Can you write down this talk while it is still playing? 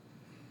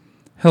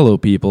Hello,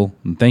 people,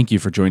 and thank you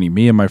for joining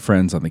me and my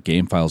friends on the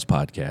Game Files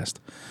podcast.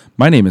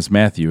 My name is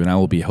Matthew, and I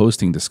will be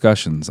hosting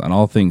discussions on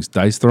all things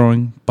dice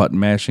throwing, button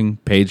mashing,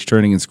 page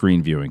turning, and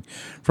screen viewing,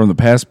 from the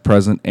past,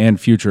 present, and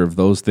future of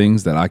those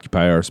things that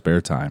occupy our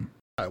spare time.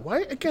 Why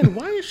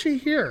is she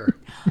here?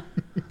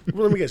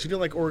 Well, let me guess, you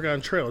didn't like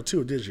Oregon Trail,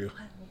 too, did you?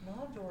 I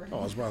loved Oregon. Oh,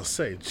 I was about to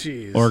say,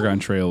 jeez. Oregon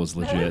Trail was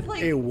legit. That was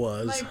like It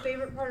was. my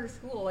favorite part of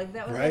school. Like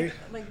that was Right?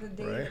 like the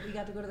day Right. that we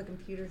got to go to the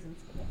computers in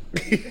school.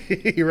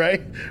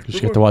 Right? You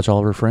just get to watch all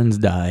of her friends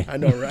die. I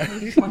know, right?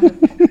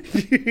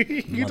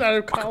 You thought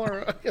of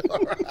cholera.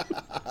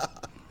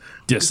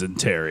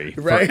 Dysentery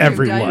Right. for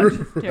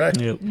everyone. Right.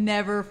 Yep.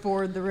 Never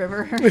ford the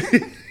river.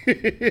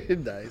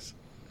 Nice.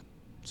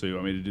 So you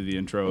want me to do the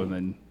intro and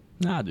then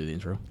Nah, I'll do the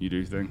intro. you do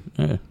your thing?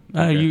 Yeah.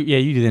 Okay.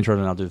 You do the intro,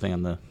 and I'll do the thing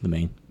on the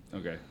main.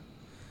 Okay.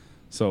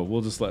 So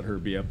we'll just let her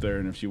be up there,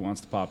 and if she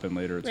wants to pop in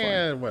later, it's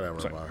Yeah, fine. whatever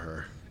It's fine. about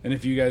her. And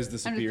if you guys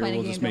disappear, playing a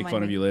we'll game, just don't make mind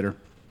fun of me. you later.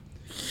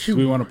 Do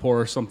we want to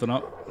pour something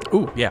up?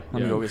 Ooh, yeah. Let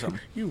Yeah. me go get something.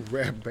 You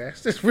rat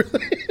bastard,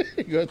 really?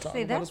 You gonna talk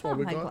Say, about that's us while not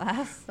we're my gone?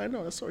 glass. I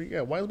know, that's so,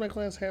 yeah. Why is my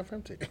glass half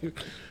empty? Here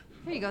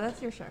you go.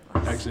 That's your shot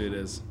glass. Actually, it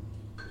is.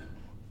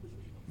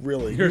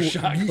 Really? Your You-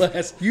 shot you-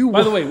 glass. you By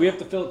wa- the way, we have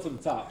to fill it to the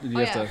top. You Oh,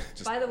 have yeah. to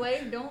just By the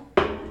way, don't.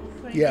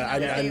 put Yeah,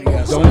 anything on I the table.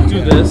 yes. don't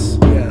do this.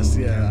 Yes,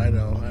 yeah, I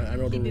know. I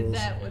know He the did rules.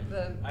 that with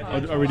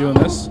the. Are we doing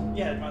this?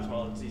 Yeah, might as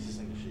well. It's the easiest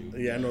thing to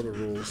shoot. Yeah, I know the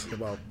rules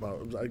about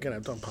again,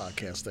 I've done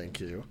podcasts, thank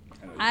you.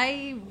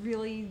 I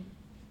really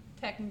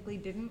technically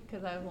didn't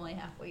because I was only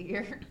halfway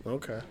here.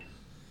 Okay.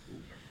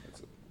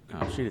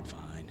 Oh, she did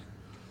fine.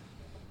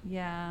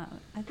 Yeah,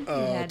 I think you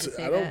had to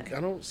say that.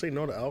 I don't say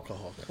no to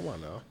alcohol. Come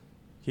on now.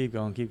 Keep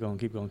going, keep going,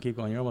 keep going, keep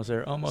going. You're almost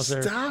there, almost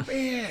there. Stop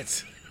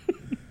it!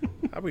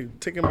 I'll be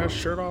taking my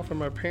shirt off and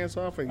my pants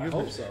off, and you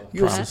hope so.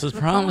 You'll see, Promises, the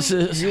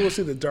promises. you will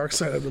see the dark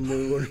side of the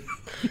moon.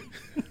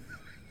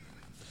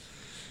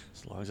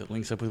 As long as it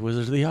links up with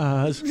Wizards of the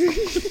Oz.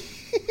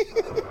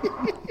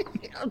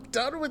 I'm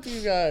done with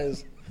you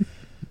guys.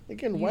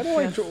 Again, You why do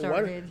I just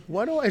started.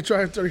 why do I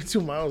drive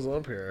 32 miles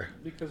up here?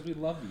 Because we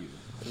love you.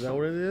 Is that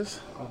what it is?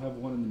 I'll have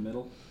one in the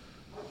middle.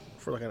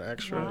 For like an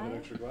extra? Why?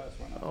 Extra glass.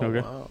 Why not? Oh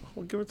Okay. wow!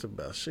 Well, give it to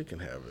Beth. She can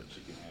have it.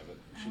 You can have it.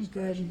 I'm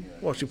good.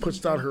 Well, she puts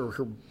down her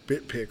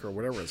bit pick or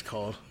whatever it's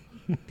called.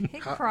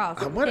 Pick cross.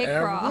 Pick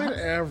Whatever. cross.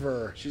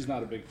 Whatever. She's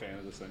not a big fan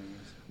of this anyways.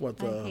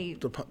 What I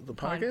hate the podcast?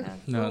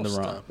 podcasts. No, Oh, the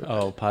wrong. stop it.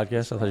 Oh,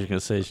 podcast? I thought you were going to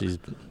say she's.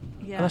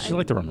 Yeah, I thought she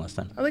liked the rum last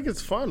time. I think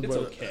it's fun, It's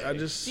but okay. I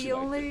just the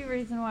only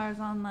reason why I was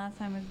on last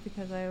time is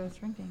because I was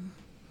drinking.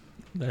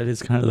 That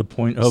is kind of the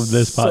point of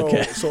this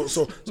podcast.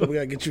 So we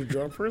gotta get you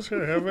drunk first.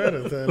 Here, have at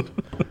it then.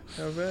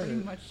 Have at Pretty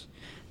it. much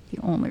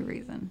the only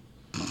reason.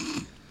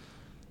 You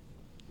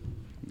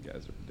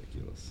guys are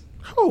ridiculous.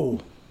 Oh,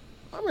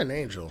 I'm an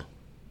angel.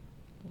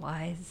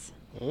 Lies.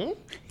 Hmm?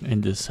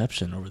 And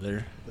deception over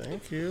there.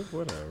 Thank you.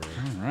 Whatever.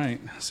 All right.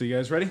 So you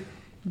guys ready?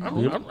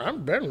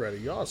 I'm been ready.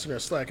 Y'all sitting there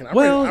slacking. I'm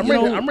Well, ready, you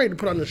know- I'm ready to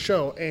put on the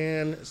show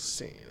and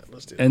scene.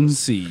 Let's do it. End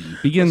scene.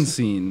 Begin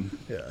scene.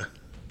 Yeah.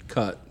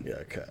 Cut.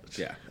 Yeah. Cut.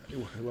 Yeah.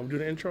 You want me to do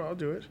the intro? I'll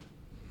do it.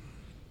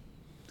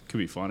 Could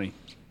be funny.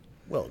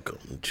 Welcome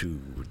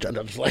to. I'm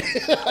just like.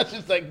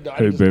 No,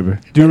 Hey, baby.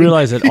 Do you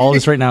realize that all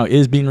this right now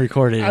is being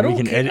recorded I and we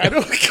don't can care. edit? I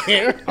don't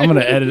care. I'm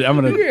gonna edit it. I'm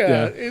gonna.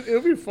 Yeah, Yeah.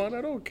 it'll be fun.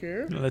 I don't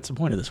care. No, that's the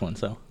point of this one.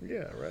 So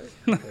Yeah, right.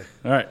 Okay.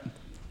 All right.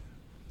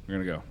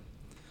 We're gonna go.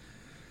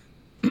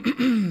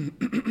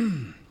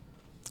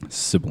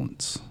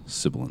 Sibilance.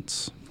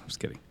 I'm just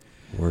kidding.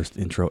 worst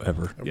intro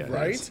ever. Yeah, it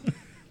Right? is.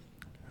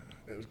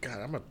 God,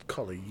 I'm going to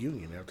call a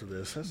union after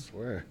this. I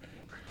swear.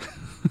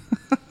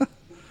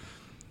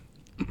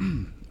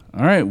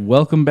 All right.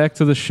 Welcome back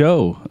to the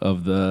show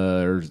of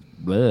the.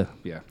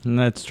 Yeah.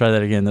 Let's try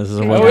that again. This is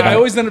a Good one. job. I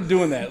always end up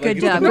doing that. Good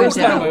Like, job, the good first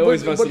time job. I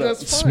always mess but it up.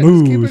 that's fine.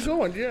 Just keep Smooth. it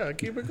going. Yeah,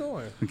 keep it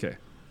going. Okay.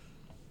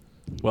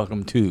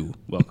 Welcome to.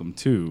 Welcome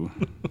to.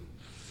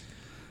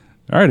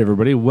 All right,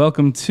 everybody.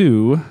 Welcome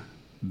to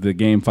the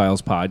Game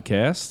Files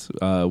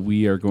podcast.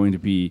 We are going to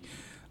be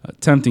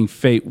tempting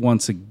fate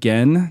once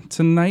again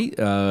tonight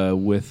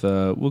with,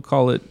 we'll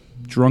call it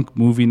Drunk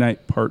Movie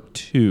Night Part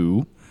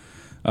 2.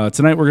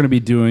 Tonight we're going to be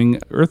doing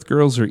Earth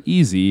Girls Are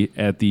Easy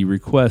at the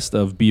request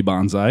of B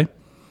Bonsai,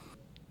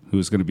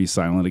 who's going to be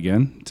silent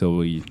again until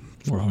we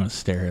We're all going to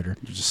stare at her.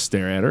 just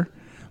stare at her.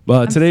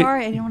 But I'm today,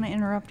 sorry, I didn't want to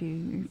interrupt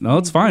you. no,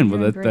 it's fine. You're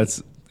But doing great.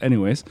 that's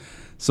anyways.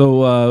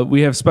 So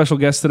we have special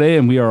guests today,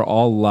 and we are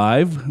all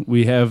live.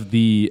 We have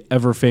the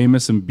ever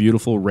famous and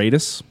beautiful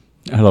Radis.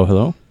 Hello,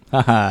 hello.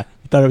 Haha.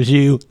 Thought it was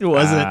you. It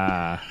wasn't.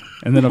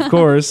 And then of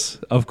course,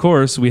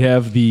 we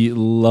have the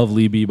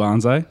lovely B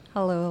Bonsai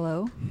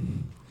Hello.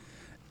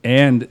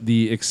 and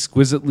the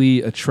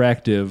exquisitely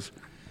attractive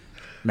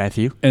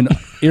Matthew. and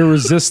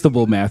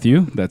irresistible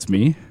Matthew. That's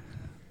me.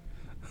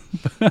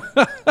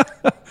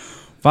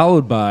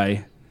 Followed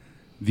by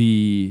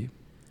the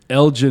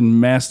Elgin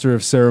Master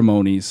of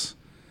Ceremonies,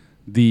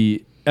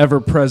 the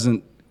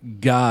ever-present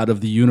God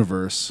of the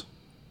universe,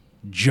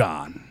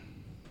 John.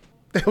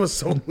 That was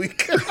so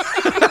weak.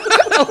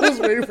 I was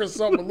waiting for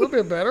something a little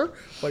bit better,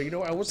 but you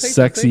know, I will take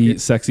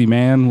sexy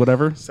man,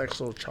 whatever.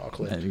 Sexual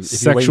chocolate. If you're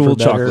Sexual waiting for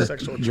better, chocolate.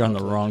 Sexual You're on the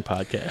chocolate. wrong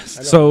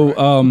podcast.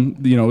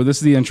 So, this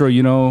is the intro.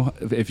 You know,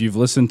 if you've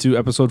listened to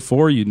episode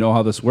 4, you know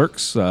how this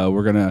works.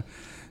 We're going to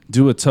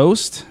do a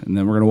toast, and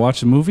then we're going to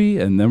watch a movie,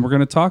 and then we're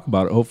going to talk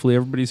about it. Hopefully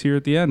everybody's here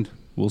at the end.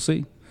 We'll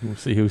see. We'll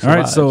see who All survives.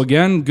 right, so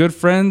again, good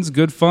friends,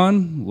 good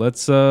fun.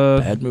 Let's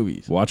Bad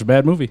movies. watch a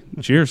bad movie.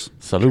 Cheers.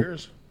 Salute.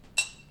 Cheers.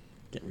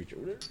 Can't reach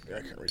over there. Yeah,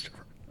 I can't reach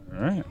over.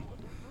 All right.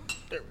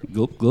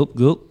 Gulp, gulp,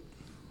 gulp.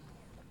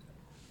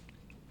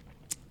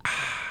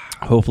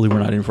 Hopefully we're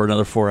not in for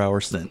another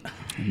 4-hour stint.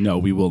 No,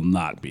 we will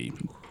not be,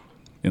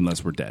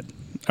 unless we're dead.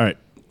 All right.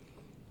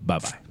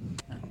 Bye-bye.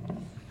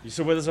 You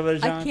still with us over there,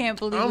 John? I can't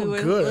believe I'm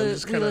we, good. I'm we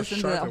just kinda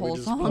listened to shocked that that we whole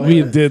just song. played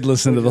We did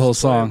listen to the whole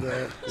song.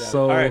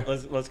 So, All right,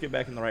 let's get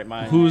back in the right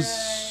mind.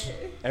 who's...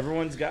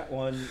 Everyone's got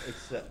one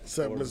except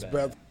Except for Miss Beth.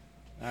 Beth.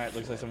 All right,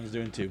 looks like someone's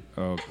doing 2.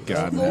 Oh,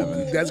 God in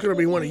heaven. That's going to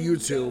be one of you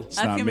two. That's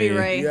not gonna me. be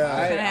Ray. Yeah.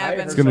 It's gonna happen.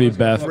 It's going to be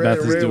Beth. Ray, Beth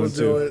is Ray doing will do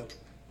too. it.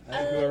 I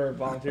think whoever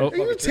volunteered. Are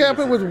you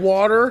tapping with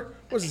water?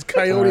 What's this,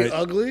 Coyote All right.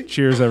 Ugly?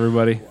 Cheers,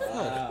 everybody.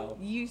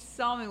 You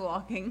saw me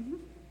walking.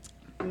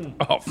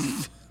 Oh,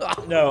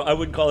 No, I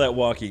wouldn't call that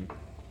walking.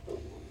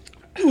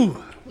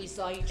 We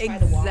saw you try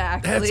to walk.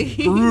 Exactly.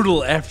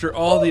 brutal after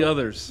all the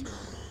others.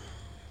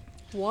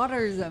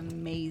 Water's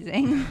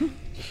amazing.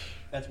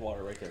 That's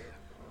water right there.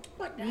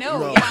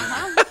 No,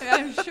 yeah,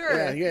 I'm sure.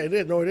 Yeah, it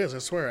is. No, it is. I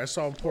swear. I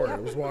saw him pour it.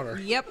 It was water.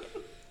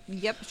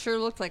 Yep, sure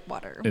looks like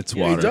water. It's It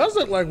water. does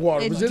look like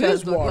water, It because it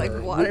does is look water.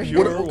 like water.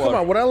 What- come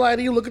on, would I lie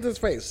to you? Look at this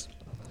face.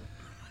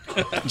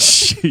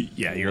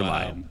 Yeah, you're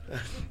lying.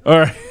 All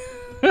right.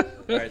 All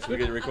right, so we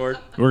get to record.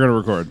 We're going to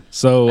record.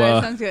 So,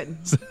 That sounds good.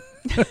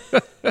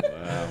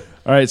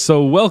 all right.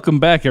 So, welcome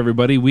back,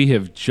 everybody. We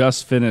have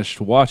just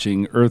finished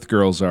watching Earth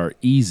Girls Are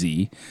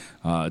Easy.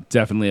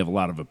 Definitely have a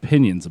lot of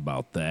opinions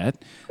about that.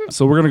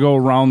 So, we're going to go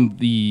around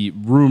the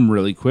room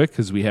really quick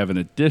because we have an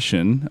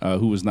addition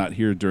who was not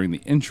here during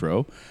the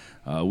intro.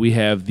 We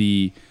have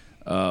the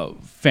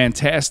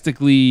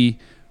fantastically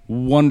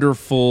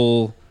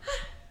wonderful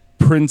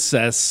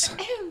Princess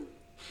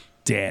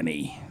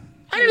Danny.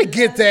 I didn't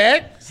get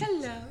that.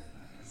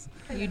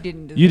 You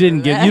didn't. You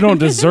didn't get. that. You don't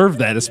deserve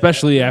that,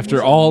 especially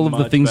after all of the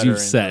much things better you've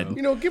said. intro.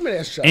 You know, give me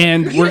that shot.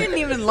 And You we're didn't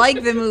even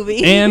like the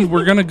movie. and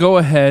we're gonna go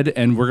ahead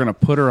and we're gonna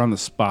put her on the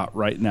spot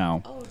right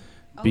now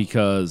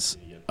because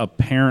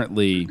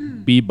apparently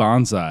B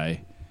Bonsai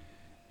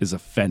is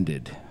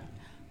offended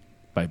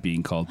by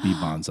being called B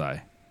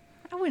Bonsai.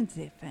 I wouldn't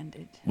say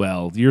offended.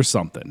 Well, you're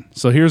something.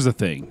 So here's the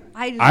thing.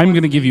 I just I'm want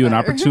gonna to give be you an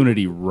better.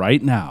 opportunity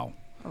right now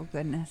Oh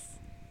goodness.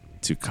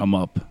 to come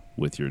up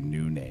with your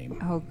new name.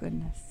 Oh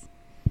goodness.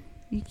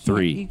 You can't,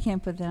 3, You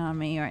can't put that on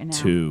me right now.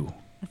 2,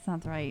 That's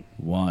not right.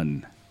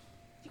 1,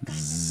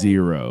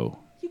 0.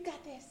 You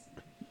got this.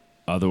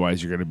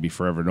 Otherwise, you're going to be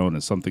forever known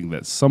as something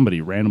that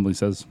somebody randomly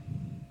says.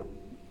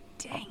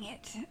 Dang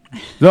it.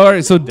 All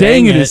right, so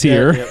dang it is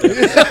here. Thank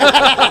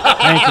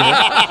you.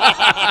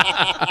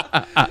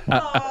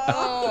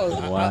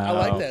 Oh, I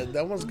like that.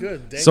 That one's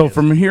good. Dang So it.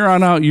 from here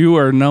on out, you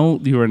are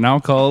now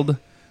called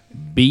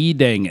B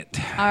Dang It.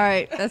 All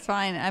right, that's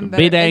fine. I'm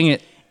better. B Dang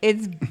it's, It.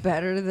 It's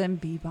better than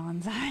B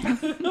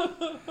Bonsai.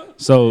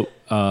 So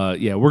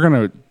yeah, we're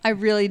gonna I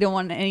really don't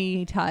want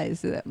any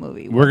ties to that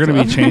movie. be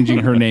whatsoever. changing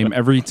her name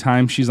every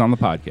time she's on the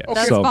podcast.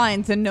 That's so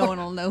fine, so no one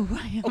will know who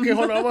I am. Okay,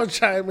 hold on. I'm going to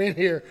chime in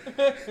here.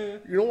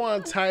 You don't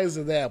want ties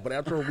to that, but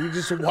after we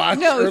just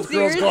watched No, Earth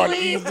Girls Gone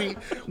seriously? Easy,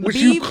 which Be-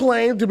 you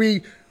claim to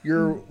be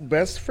your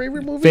best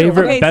favorite movie?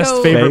 favorite, Okay, best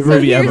so- favorite so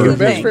movie here's ever. the Your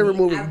best thing. favorite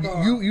movie.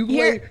 You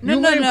Here- lay, no, you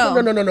no, lay, no. no.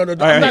 I'm No, not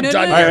no,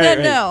 done no, yet.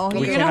 no.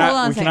 We You're gonna hold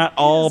on a we second. cannot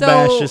all So-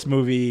 bash this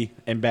movie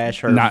and bash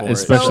her Not for it.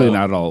 especially So-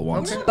 not all at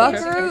once.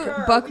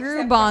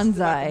 Buckaroo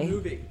Banzai.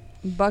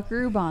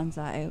 Buckaroo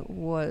Banzai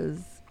was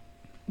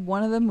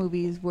one of the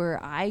movies where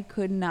I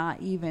could not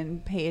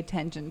even pay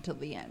attention till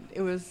the end.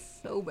 It was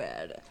so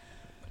bad.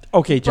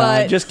 Okay,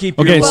 John, But- just keep.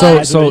 Okay, your so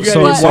lies. so You gotta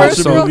so But so watch Earth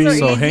the so, Girls movie. Are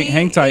so hang, Easy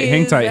hang tight,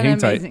 hang is tight, an hang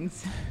tight. amazing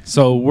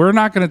So we're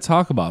not going to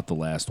talk about the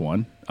last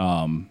one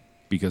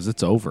because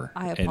it's over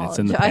I and it's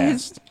in the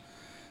apologize. past.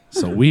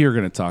 So we are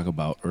going to talk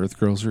about Earth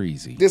Girls Are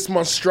Easy. This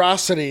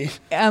monstrosity.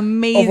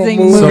 Amazing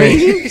Of a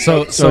movie.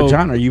 So,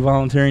 John, are you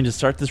volunteering to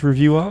start this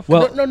review off?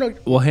 Well, No.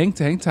 well, hang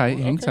tight.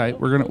 What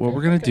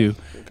we're gonna do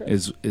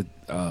is it,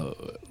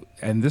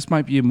 and this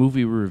might be a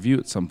movie we review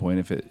at some point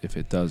if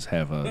it does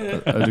have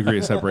a degree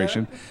of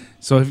separation.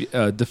 So,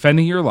 if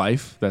defending your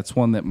life, that's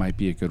one that might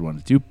be a good one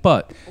to do.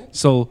 But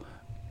so,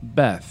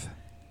 Beth,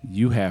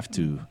 you have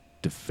to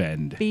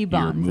defend Be your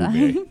Bonsai.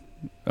 movie.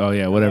 Oh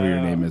yeah, whatever your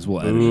name is,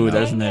 we'll edit Ooh, it out.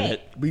 there's an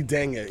edit. Be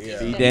dang it, yeah.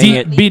 Be D- dang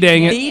it. Be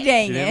dang it. Be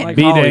dang She didn't it. like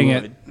Be dang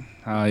Hollywood. it.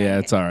 Oh yeah,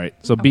 it's all right.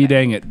 So be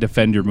dang it.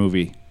 Defend your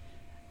movie.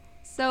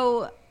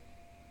 So,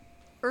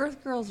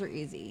 Earth Girls Are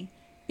Easy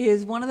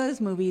is one of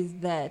those movies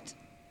that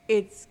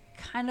it's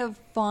kind of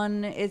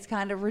fun, it's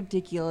kind of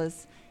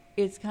ridiculous,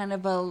 it's kind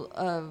of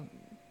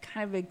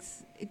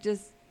it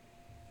just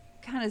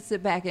kind of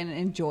sit back and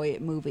enjoy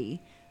it movie.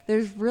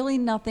 There's really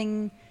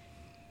nothing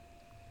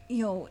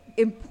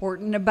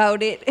important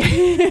about it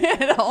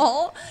at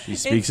all. She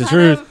speaks the It's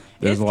truth. kind of-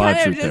 There's it's a lot of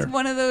kind truth just there.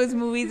 one of those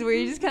movies where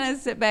you just kind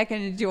of sit back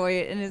and enjoy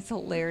it, and it's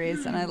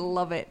hilarious, and I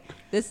love it.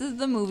 This is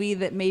the movie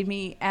that made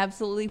me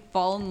absolutely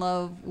fall in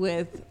love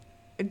with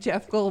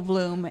Jeff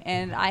Goldblum,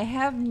 and I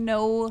have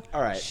no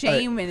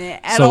shame in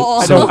it at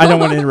all. I don't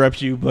want to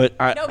interrupt you, but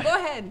No, go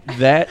ahead.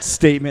 that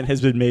statement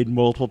has been made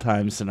multiple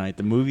times tonight.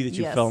 The movie that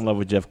you Yes. fell in love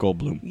with Jeff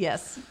Goldblum.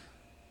 Yes.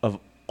 Of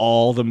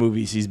all the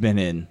movies he's been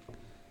in,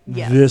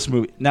 Yes. this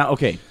movie. Now,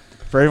 okay,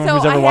 for everyone So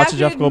who's I ever watched have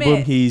Jeff to Goldblum,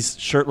 admit- he's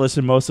shirtless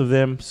in most of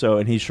them. So,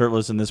 and he's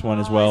shirtless in this one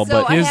as well.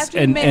 So but I His have to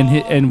and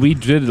admit- and we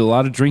did a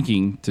lot of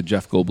drinking to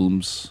Jeff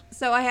Goldblum's.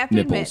 So I have to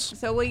Nipples. admit,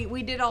 so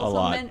we did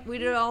lot.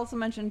 also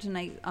mention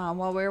tonight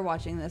while we were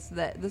watching this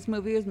that this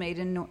movie was made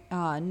in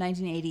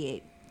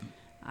 1988.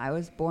 I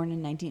was born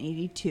in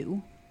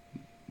 1982,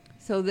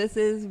 so this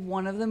is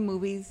one of the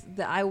movies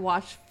that I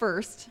watched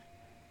first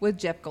with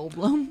Jeff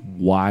Goldblum.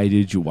 Why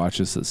did you watch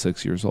this at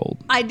 6 years old?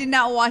 I did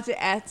not watch it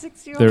at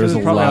 6 years old. There was a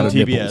It's probably lot on of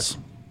TBS. nipples.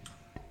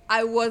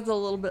 I was a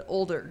little bit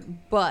older,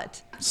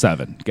 but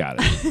 7, got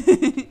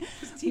it.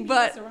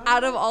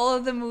 out of all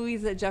of the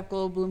movies that Jeff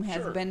Goldblum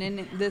has been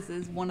in, this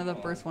is one of the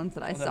first ones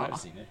that I saw.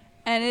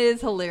 And it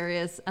is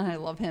hilarious, and I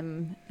love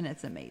him, and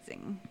it's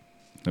amazing.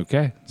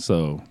 Okay,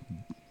 so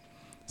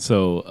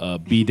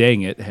B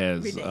dang it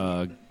has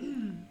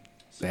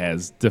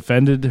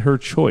defended her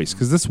choice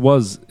because this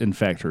was in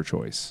fact her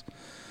choice.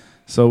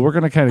 So we're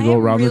gonna kind of go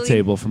around the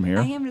table from here.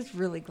 I am just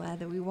really glad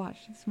that we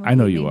watched this movie. I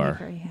know It you made me are.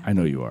 very happy. I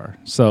know you are.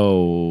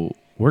 So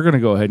we're gonna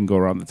go ahead and go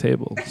around the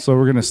table. So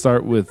we're gonna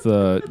start with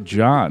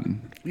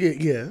John.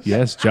 Yes.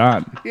 Yes,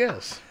 John.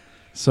 Yes.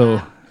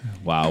 So,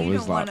 wow, You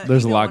there's don't a lot. wanna-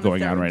 There's a you don't lot wanna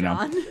going start on with right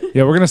now. John.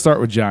 Yeah, we're gonna start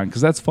with John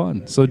because that's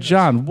fun. So,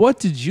 John, what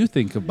did you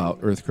think about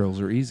Earth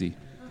Girls Are Easy?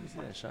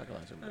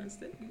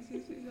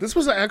 This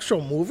was an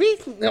actual movie?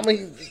 I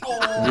mean,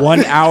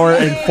 1 hour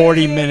and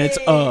 40 minutes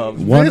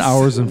of. 1 This-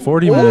 hours and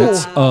 40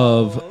 minutes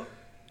of,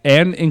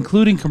 and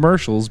including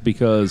commercials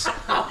because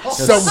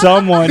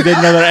Someone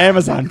didn't know that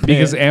Amazon paid.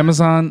 because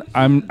Amazon.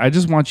 I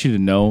just want you to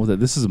know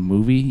that this is a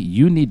movie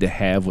you need to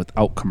have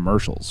without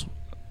commercials.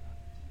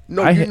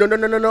 no, I- no.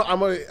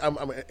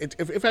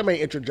 If I may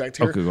interject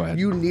here, Okay, go ahead.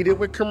 you need it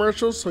with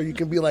commercials so you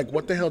can be like,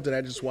 what the hell did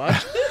I just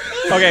watch?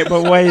 Okay,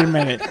 but wait a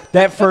minute.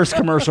 That first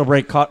commercial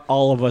break caught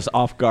all of us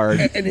off guard.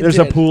 And it There's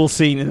a did. pool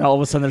scene, and all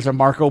of a sudden there's a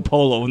Marco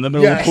Polo in the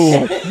middle Yes. of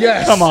the pool.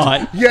 Yes. Come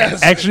on.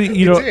 Yes. Actually,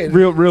 you It know, did.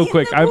 real In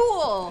quick, the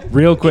pool.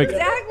 real quick,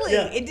 Exactly.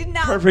 It did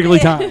not Perfectly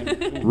fit.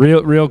 timed.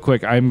 real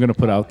quick. I'm gonna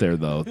put out there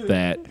though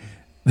that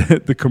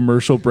the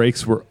commercial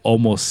breaks were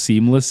almost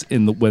seamless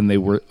when they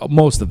were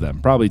most of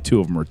them. Probably 2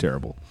 of them were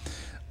terrible.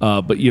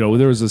 But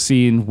there was a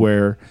scene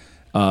where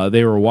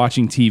they were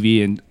watching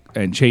TV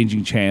and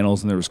changing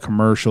channels, and there was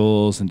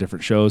commercials and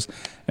different shows,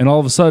 and all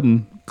of a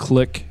sudden,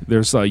 click,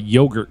 there's a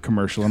yogurt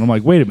commercial, and I'm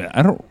like, wait a minute,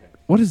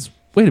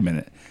 wait a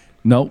minute.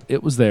 No,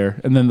 it was there.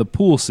 And then the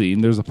pool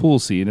scene, there's a pool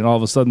scene, and all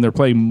of a sudden they're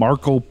playing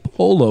Marco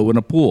Polo in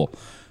a pool.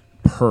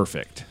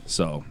 Perfect.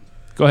 So,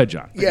 go ahead,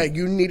 John. Yeah,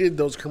 you needed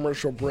those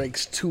commercial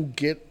breaks to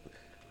get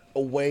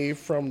away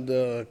from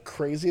the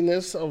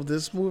craziness of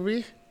this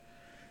movie.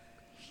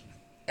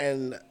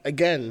 And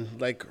again,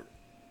 like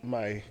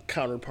my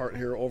counterpart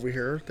here over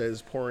here that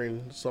is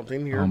pouring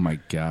something here. Oh my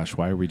gosh,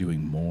 why are we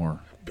doing more?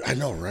 I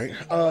know, right?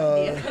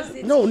 Because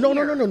it's No.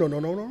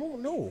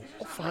 Oh,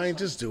 fine,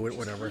 just do it,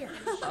 whatever.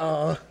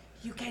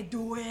 You can't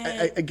do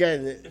it.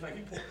 Again, if I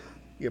can pour.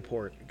 Yeah,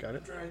 pour it. Got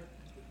it?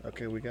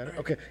 Okay, we got it.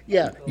 Okay,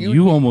 yeah.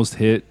 You almost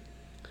hit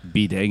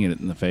B danging it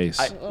in the face.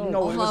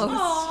 No, it was,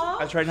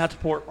 I tried not to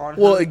pour it on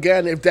Well, her.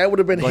 again, if that would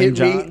have been Blame hit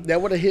me, John.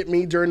 that would have hit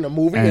me during the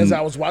movie And as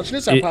I was watching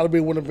this. I it- probably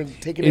would have been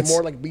taking it it's-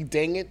 more like, be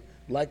dang it,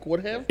 like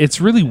would have. It's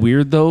really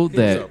weird though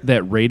that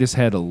Radis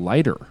had a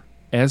lighter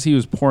as he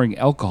was pouring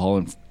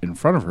alcohol in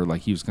front of her,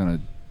 like he was gonna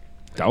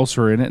douse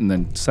her in it and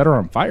then set her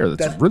on fire.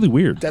 That's really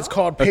weird. That's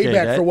called Okay,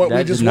 payback for what we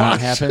that just did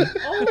not watched. happen.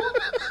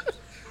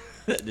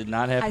 That did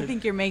not happen. I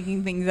think you're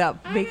making things up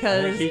I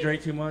because think he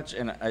drank too much,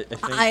 and I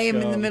think I am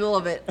in the middle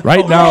of it.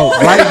 right now,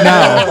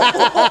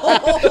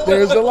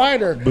 There's a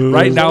lighter.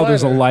 right now,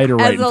 there's a lighter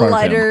right As in a front of him.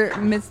 lighter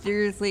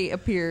mysteriously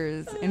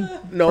appears in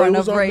No, front it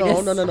was of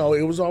Radis. no.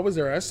 It was always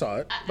there. I saw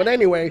it. But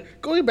anyway,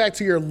 going back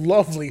to your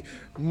lovely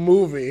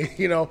movie,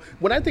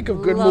 when I think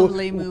of good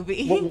Lovely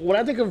movie. when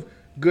I think of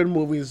good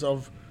movies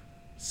of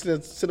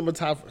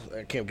cinematography,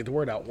 I can't get the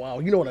word out. Wow,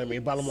 you know what I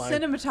mean. Bottom line.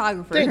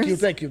 Cinematographers.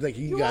 Thank you. You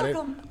You're got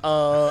welcome. it.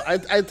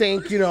 I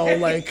think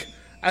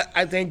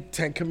I think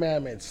Ten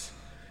Commandments.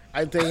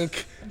 I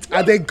think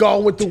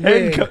Gone with the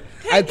Wind.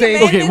 I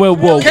think. Okay, whoa.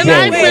 Can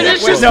I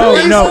finish this, No,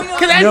 please? no.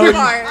 Can I No,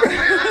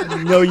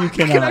 finish? No, you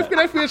Can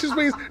I finish this,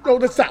 please? No,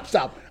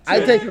 stop.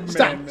 I think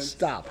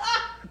stop.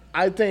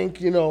 I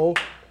think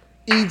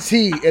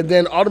E.T. and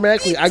then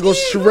automatically I go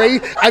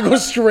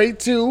straight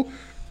to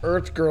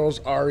Earth Girls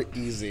Are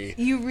Easy.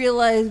 You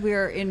realize we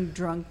are in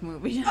drunk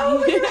movie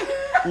night.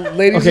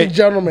 Ladies Okay, and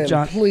gentlemen,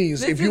 John.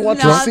 please, This if you is want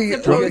to not see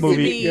supposed to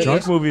movie- be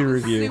drunk movie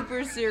review.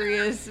 Super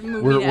serious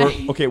movie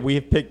night. Okay, we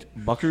have picked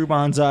Buckaroo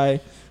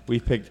Banzai.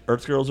 We've picked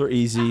Earth Girls Are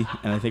Easy,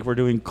 and I think we're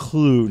doing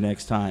Clue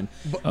next time.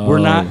 We're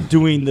not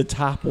doing the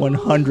top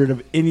 100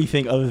 of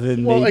anything other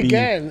than Well, maybe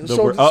again, the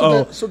so- word.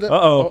 so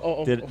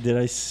that- Did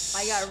I?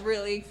 I got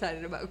really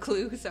excited about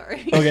Clue.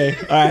 Sorry. Okay,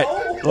 all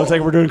right. Looks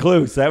like we're doing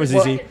Clue, so that was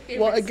easy.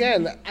 Well,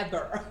 again,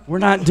 Ever. We're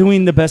not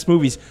doing the best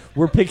movies.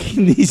 We're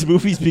picking these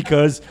movies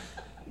because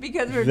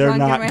Because we're They're drunk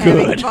not and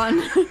we're good.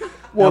 having fun.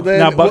 well then,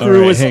 now Buckaroo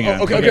Alright, was. hang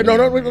on. okay,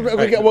 no, wait,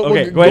 okay, well,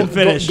 Okay, go ahead and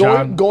finish,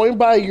 John. Going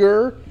by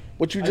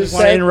what you I just just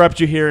want to said. interrupt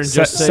you here and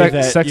just say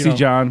that Sexy you know,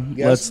 John.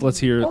 Yes. Let's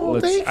hear. Oh,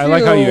 let's. thank I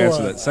like how you you.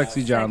 answer that.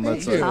 Sexy John.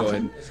 Let's you. go ahead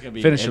and It's gonna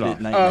be finish it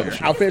ended off.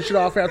 9:30. I'll finish it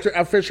off after.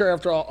 I'll finish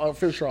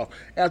it off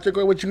after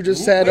going what you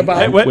just said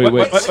about.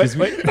 Wait, excuse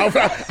me.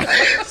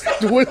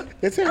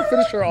 They said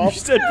finish her You off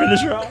said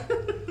finish her off.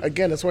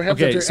 again. That's what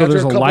happens. Okay, after, so after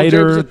there's a couple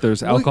lighter. Jameson.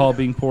 There's alcohol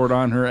being poured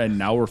on her, and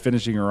now we're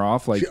finishing her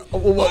off. Like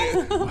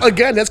Well,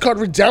 again, that's called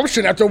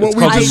redemption after what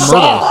we called just murder.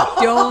 saw.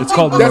 Don't It's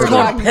called think That's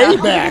murder. called we're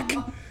drunk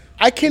payback.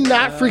 I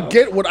cannot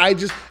forget what I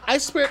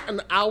spent an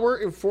hour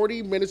and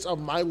 40 minutes of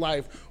my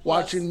life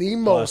watching the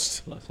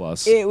most.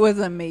 plus. It was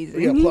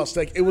amazing. Yeah, plus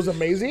like it was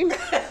amazing.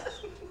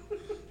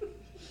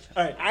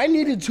 All right. I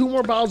needed 2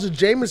 more bottles of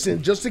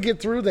Jameson just to get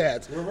through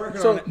that.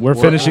 We're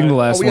finishing the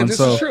last Oh, yeah, one. this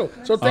So is true.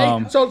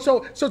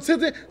 So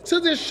to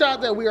this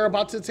shot that we are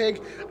about to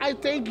take, I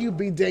thank you,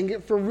 B dang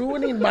it, for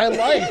ruining my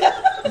life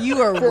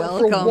You are for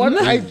welcome. what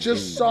I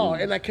just saw,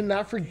 and I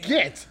cannot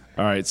forget.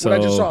 all right. So what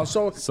I just saw.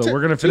 So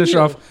we're gonna to finish you.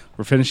 off.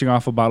 We're finishing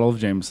off a bottle of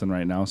Jameson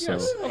right now. So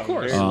Yes, of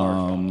course.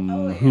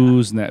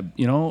 who's next?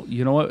 You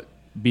know what?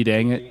 Be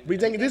dang it. B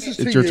dang it, this is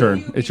It's to your you.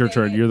 turn. It's your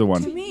turn. You're the To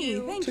one. me,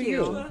 thank To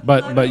you. you.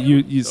 But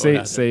you say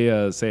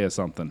a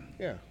something.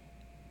 Yeah.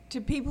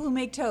 To people who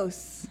make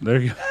toasts. There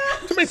you go.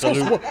 To make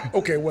toast.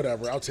 Okay,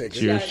 whatever. I'll take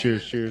it.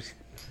 Cheers.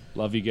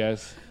 Love you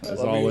guys as Love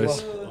you,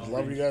 always.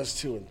 love you guys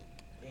too.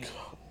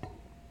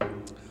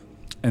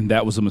 And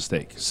that was a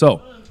mistake.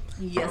 So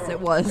Yes, it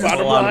was.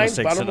 Bottom lot of line,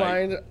 mistakes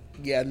tonight.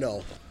 yeah,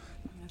 no.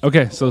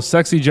 okay. So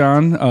sexy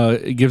John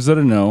gives it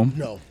a no.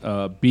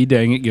 No. B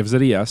dang it gives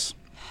it a yes.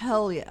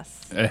 Hell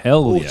yes. A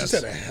hell Oh, yes. she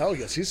said a hell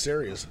yes. He's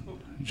serious.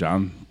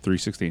 John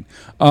 3:16.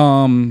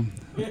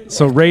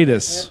 So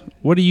Radis,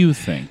 what do you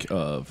think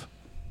of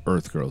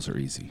Earth Girls Are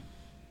Easy?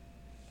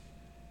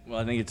 Well,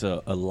 I think it's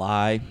a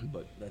lie,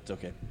 but that's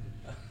okay.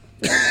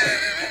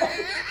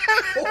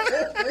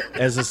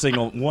 As a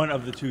single, one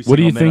of the two. What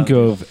do you single men think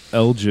on- of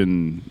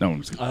Elgin? No,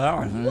 I'm just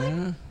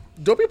kidding.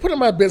 Don't be putting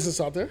my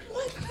business out there.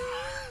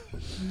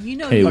 You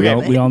know Hey, you we love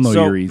all it. know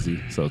So- you're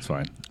easy, so it's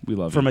fine. We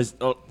love From you.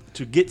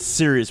 to get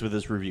serious with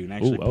this review and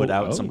actually Ooh, put oh,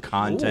 out oh. some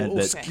content Oh,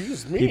 that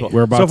excuse me. people.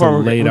 We're about so far, to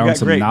we're- lay we've down got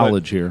some great, but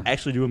knowledge here.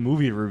 Actually, do a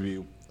movie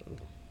review.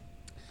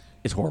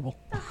 It's horrible.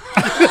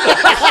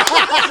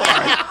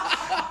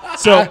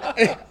 So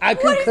I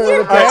concur your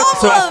with that.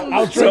 problem?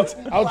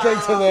 I'll drink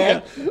to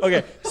that.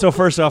 okay, so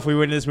first off, we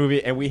went into this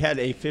movie and we had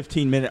a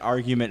 15-minute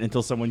argument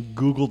until someone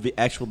Googled the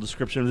actual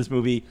description of this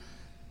movie.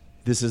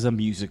 This is a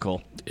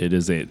musical. It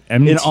is an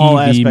In all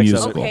MTV aspects of it.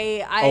 musical.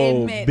 Okay, I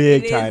Oh, admit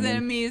big it time. is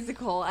a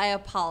musical. I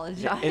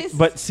apologize.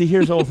 But see,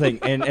 here's the whole thing.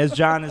 And as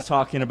John is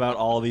talking about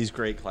all these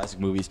great classic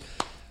movies,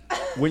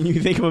 when you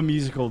think of a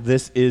musical,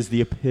 this is the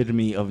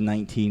epitome of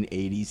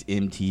 1980s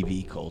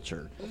MTV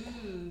culture.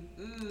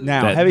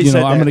 Now, That, having you said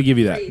know, that, I'm going to give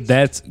you that.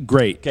 That's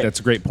great. Okay.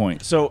 That's a great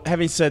point. so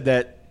having said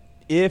that,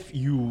 if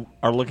you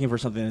are looking for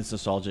something that's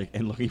nostalgic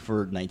and looking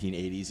for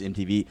 1980s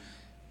MTV,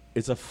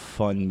 it's a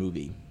fun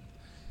movie.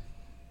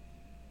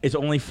 It's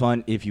only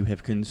fun if you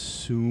have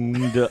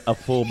consumed a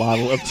full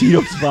bottle of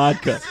Tito's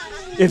vodka.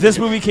 If this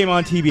movie came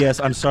on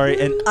TBS, I'm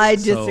sorry, and I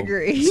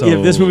disagree. so-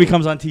 if this movie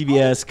comes on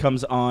TBS,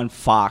 comes on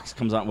Fox,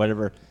 comes on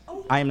whatever,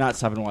 I am not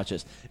stopping to watch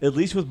this. At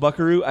least with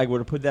Buckaroo, I would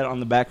have put that on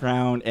the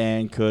background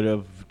and could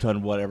have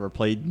done whatever,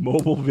 played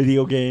mobile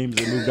video games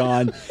and moved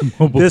on.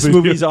 This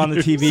video movie's on the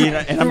TV,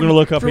 and I'm going to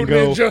look up and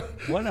go, Fruit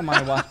what am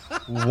I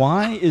watching?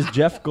 Why is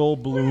Jeff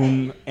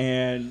Goldblum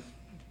and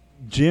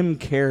Jim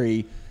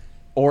Carrey,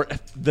 or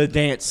the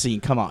dance scene,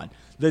 come on,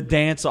 the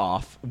dance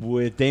off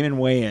with Damon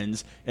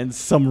Wayans and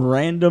some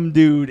random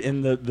dude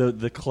in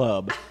the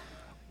club.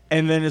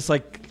 And then it's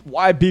like,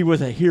 why be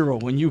with a hero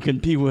when you can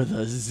be with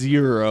a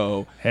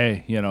zero?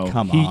 Hey, you know,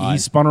 Come he on.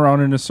 spun around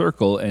in a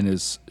circle and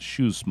his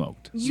shoes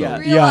smoked. You Yeah,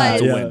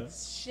 realize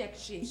yeah.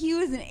 he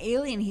was an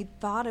alien. He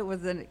thought it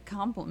was a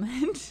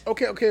compliment.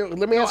 Okay.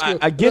 Let me ask you.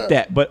 I get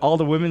that, but all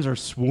the women are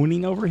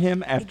swooning over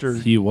him after.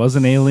 He was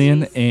an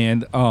alien,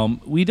 and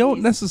we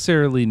don't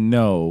necessarily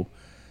know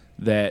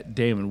that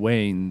Damon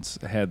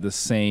Wayans had the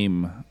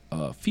same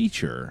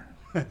feature.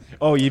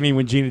 Oh, you mean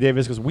when Gina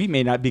Davis goes, we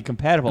may not be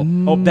compatible?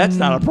 Oh, that's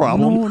not a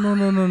problem.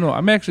 No.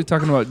 I'm actually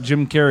talking about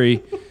Jim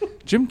Carrey.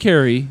 Jim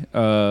Carrey,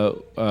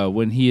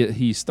 when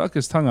he stuck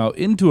his tongue out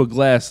into a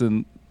glass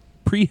and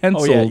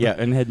prehensile. Oh yeah,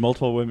 and had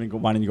multiple women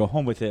wanting to go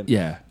home with him.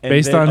 Yeah, And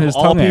based then on of his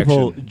all tongue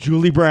people, action.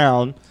 Julie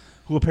Brown,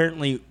 who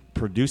apparently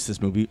produced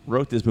this movie,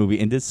 wrote this movie,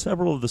 and did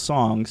several of the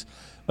songs,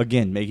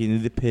 again, making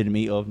the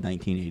epitome of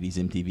 1980s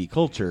MTV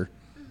culture,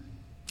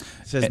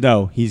 says,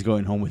 no, he's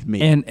going home with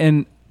me.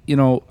 And you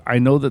know, I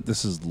know that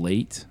this is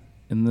late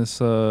in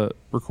this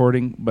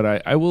recording,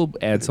 but I will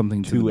add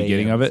something to the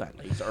beginning of it.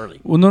 It's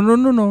early. Well,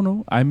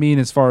 no. I mean,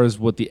 as far as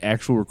what the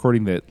actual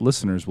recording that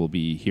listeners will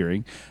be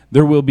hearing,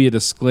 there will be a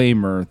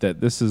disclaimer that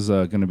this is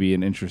going to be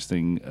an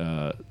interesting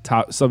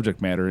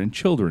subject matter, and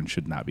children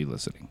should not be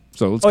listening.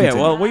 So let's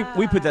continue. Well, we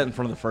put that in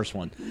front of the first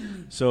one.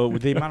 So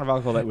with the amount of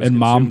alcohol that was and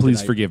Mom, consumed please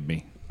tonight- forgive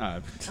me.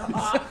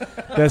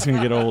 That's going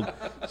to get old.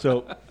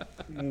 So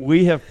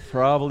we have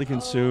probably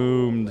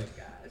consumed...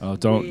 Oh,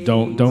 don't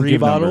 3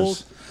 give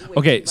bottles? numbers.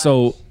 Okay,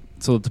 so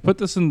to put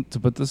this in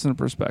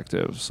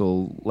perspective,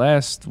 so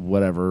last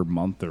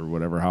month or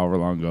whatever, however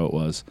long ago it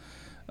was,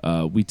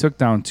 we took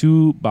down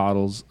 2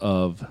 bottles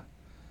of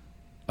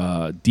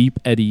Deep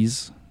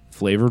Eddies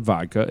flavored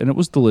vodka, and it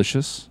was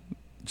delicious.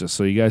 Just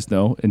so you guys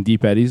know, and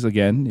Deep Eddies,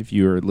 again, if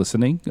you're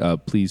listening,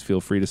 please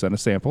feel free to send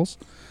us samples.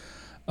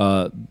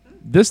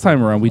 This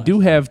time around, we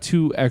do have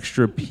 2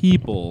 extra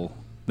people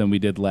than we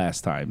did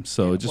last time.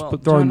 So just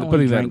putting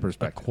that in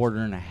perspective. A quarter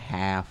and a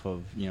half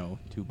of 2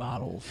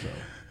 bottles. So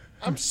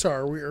I'm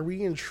sorry. Are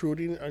we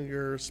intruding on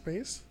your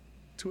space?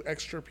 2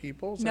 extra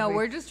people? No,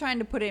 we're just trying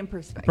to put it in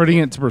perspective. Putting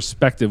it to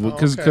perspective,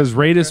 because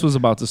Radis was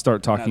about to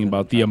start talking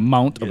about the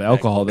amount of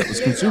alcohol that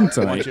was consumed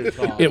tonight.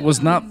 It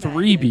was not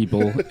 3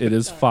 people; it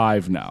is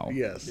 5 now.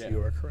 Yes,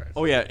 you are correct.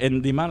 Oh yeah,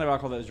 and the amount of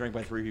alcohol that was drank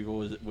by 3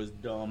 people was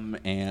dumb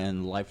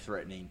and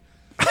life-threatening.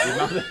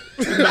 The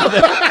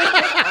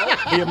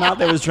amount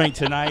that was drank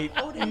tonight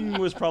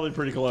was probably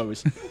pretty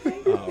close.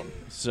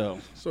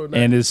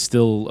 And is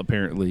still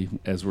apparently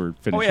as we're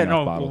finishing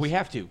off bottles. Well, we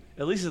have to.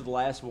 At least at the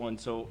last one.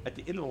 So at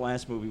the end of the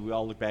last movie, we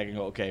all look back and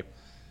go, okay,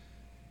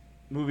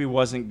 movie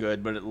wasn't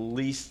good, but at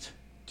least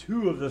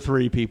 2 of the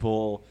 3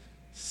 people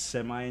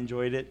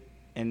semi-enjoyed it.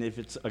 And if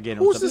it's, again...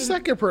 Who's the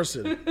second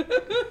person?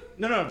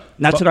 No.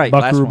 Not tonight.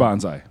 Buckaroo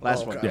Banzai.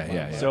 Last one.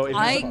 Yeah. So if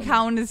I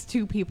count as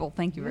 2 people.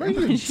 Thank you very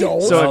much.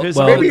 Don't. So if it's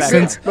maybe back-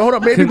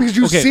 because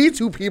you see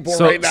 2 people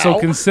right now. So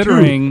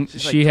considering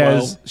She's she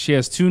like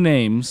has 2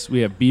 names, we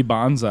have B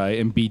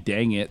Bonsai and B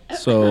Dang It.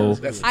 So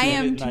I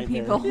am 2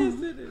 people.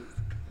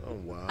 Oh,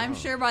 wow. I'm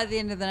sure by the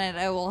end of the night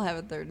I will have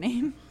a 3rd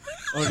name.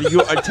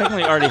 you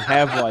technically already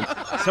have one.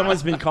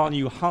 Someone's been calling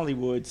you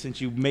Hollywood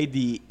since you made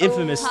the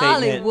infamous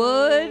statement.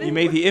 Hollywood. You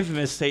made the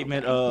infamous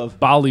statement of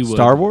Bollywood.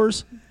 Star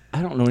Wars.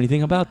 I don't know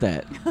anything about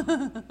that.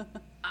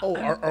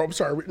 I'm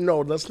sorry.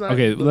 No, let's not.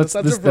 Okay, let's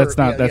not that's divert.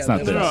 not this. I'm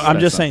That's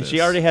just not saying this.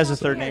 she already has a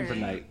 3rd name for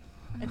tonight.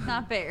 It's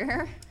not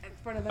fair.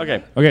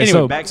 Okay. Okay,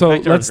 Anyway, back to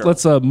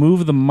let's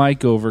move the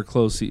mic over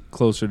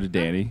closer to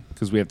Danny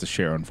because we have to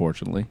share,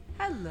 unfortunately.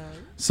 Hello.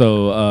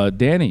 So,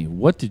 Danny,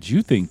 what did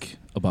you think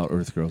about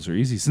Earth Girls Are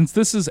Easy? Since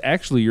this is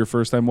actually your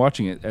first time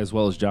watching it, as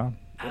well as John.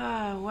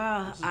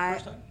 Well,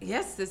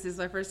 yes, this is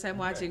my first time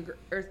watching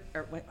Earth.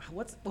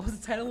 What was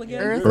the title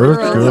again? Earth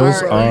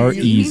Girls Are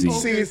Easy.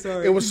 See,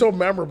 it was so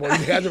memorable.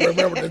 You had to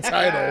remember the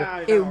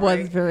title. It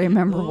was very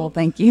memorable.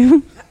 Thank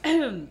you.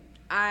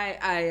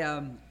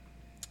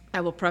 I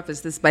will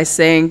preface this by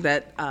saying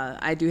that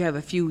I do have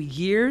a few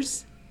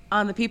years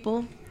on the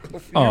people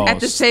Oh, at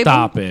this table.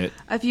 stop it.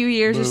 A few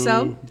years or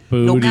so.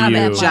 Boo No to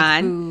comment, you.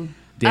 John.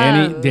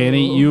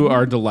 Danny, you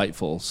are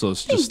delightful. So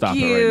just stop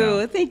it right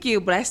now. Thank you.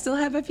 But I still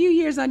have a few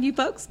years on you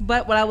folks.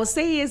 But what I will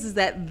say is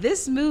that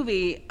this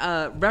movie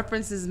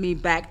references me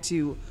back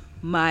to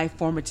my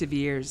formative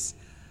years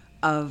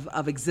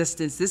of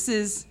existence. This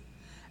is,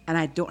 and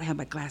I don't have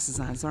my glasses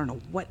on, so I don't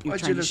know what you're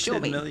trying to show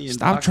me.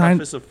 Stop trying.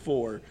 Office of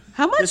 4.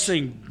 How much? This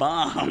thing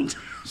bombed.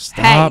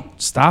 Stop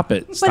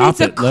it. But Stop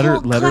it's a it. Let her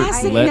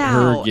classic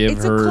now. her give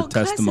It's a her cult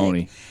classic.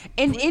 testimony.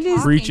 And it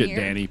is Preach it, here.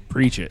 Danny.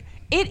 Preach it.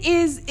 It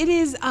is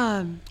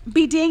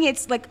Be Dang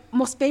It's like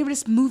most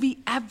favorite movie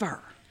ever.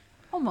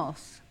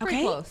 Almost. Okay.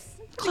 Pretty close.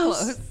 Pretty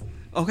Close.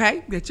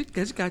 Okay,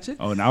 gotcha.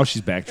 Oh, now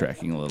she's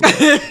backtracking a little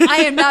bit.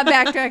 I am not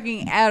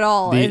backtracking at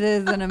all. It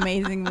is an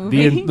amazing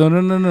movie.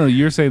 No.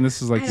 You're saying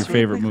this is like your don't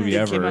favorite think movie It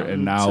ever, came out and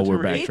in now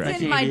we're September It's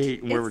backtracking. in my.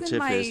 88, wherever It's in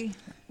TIFF is. my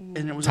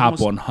And it was Top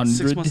almost 100?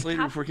 6 months later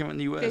Top before it came out in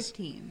the U.S.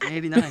 15. In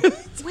 89.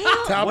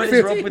 Top What is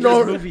 50. wrong with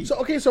No, this movie?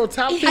 so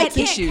top I 50. can't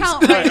issues.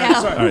 count right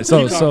now. All right,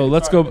 so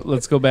let's go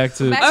back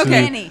to Back to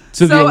Danny.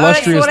 to the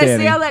illustrious what I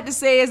Danny. say all that to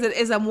say is that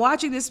as I'm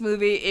watching this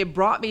movie, it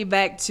brought me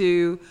back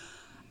to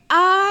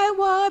I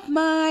want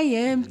my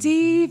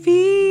MTV.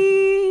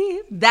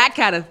 That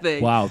kind of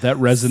thing. Wow, that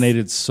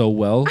resonated so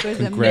well. was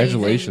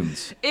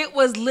Congratulations. It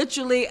was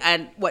literally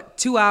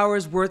 2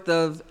 hours worth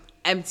of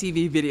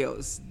MTV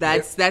videos.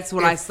 That's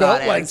what I saw. It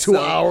felt like 2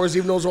 hours,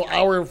 even though it was an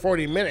hour and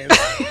 40 minutes.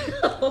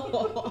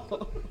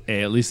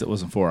 Hey, at least it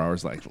wasn't 4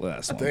 hours like the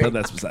last one. But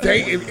that's beside the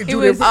point. It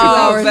was 2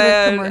 hours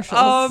with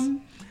commercials.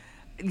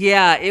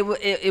 Yeah,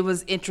 it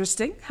was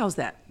interesting. How's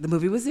that? The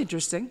movie was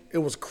interesting. It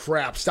was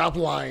crap. Stop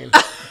lying.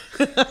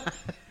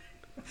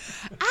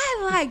 I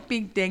like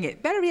Big Dang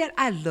It. Better yet,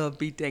 I love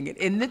Big Dang It.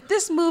 And if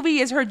this movie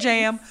is her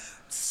jam,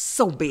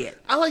 so be it.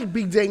 I like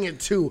Big Dang It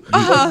too.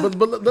 Uh-huh.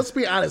 But let's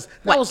be honest.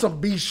 That was some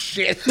B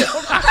shit.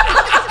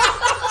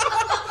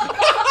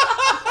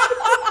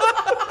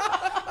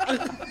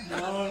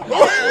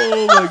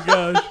 Oh my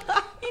gosh.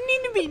 You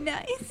need to be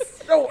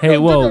nice. No, Hey,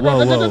 whoa.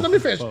 Let me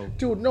finish, Whoa.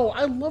 dude. No,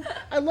 I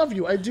love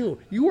you. I do.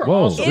 You are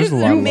Whoa. awesome. It There's is a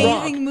an lot of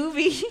love. amazing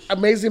movie.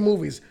 Amazing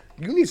movies.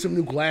 You need some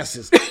new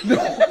glasses. No,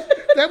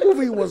 that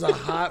movie was a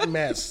hot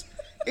mess.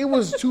 It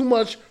was too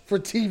much for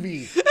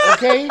TV.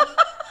 Okay,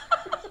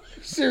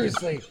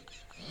 seriously.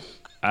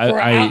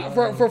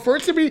 For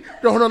it to be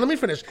hold on, let me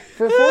finish.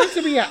 For it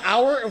to be an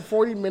hour and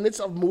 40 minutes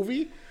of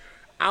movie,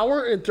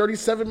 hour and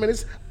 37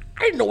 minutes,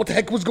 I didn't know what the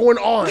heck was going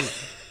on.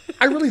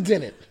 I really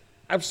didn't.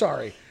 I'm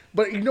sorry,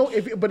 but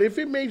if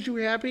it made you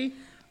happy,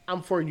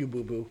 I'm for you,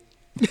 boo boo.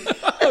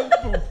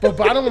 But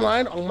bottom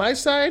line, on my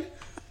side,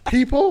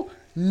 people,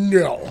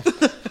 no.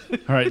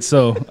 All right,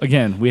 so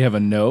again, we have a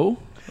no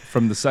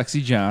from the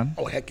Sexy John.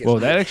 Oh, heck yes. Whoa,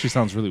 that actually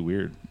sounds really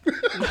weird.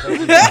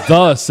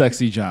 The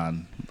Sexy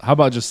John. How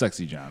about just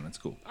Sexy John? That's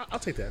cool. I'll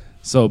take that.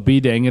 So be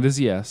dang it is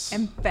yes.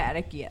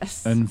 Emphatic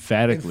yes.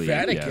 Emphatically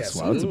Emphatic yes. yes.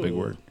 Wow, that's a big Ooh.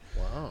 word.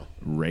 Wow.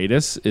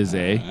 Ratus is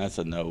That's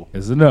a no.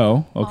 a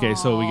no. Okay,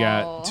 so we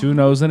got 2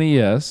 no's and a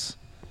yes.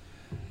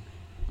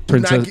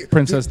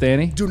 Princess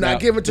Danny. Do not Now,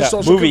 give it to that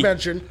social movie-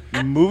 convention.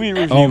 Movie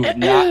review. Oh,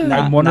 not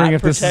I'm wondering not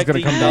if this is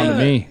going to come down to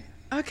me.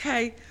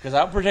 Okay. Because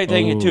I'm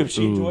protecting it too. If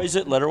she Ooh. enjoys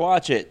it, let her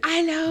watch it.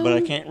 I know. But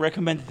I can't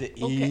recommend it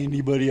to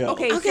anybody else.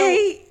 Okay,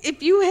 Okay,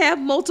 if you have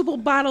multiple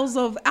bottles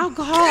of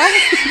alcohol,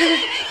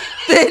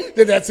 then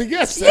Then that's a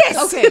yes.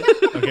 Okay.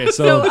 Okay, So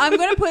so I'm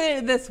gonna put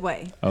it this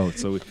way.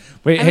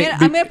 wait.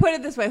 I'm gonna put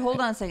it this way. Hold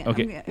on a second.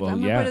 Okay, well,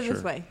 I'm gonna yeah, put it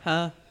this sure.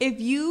 way. If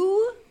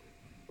you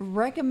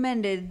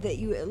recommended that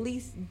you at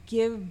least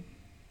give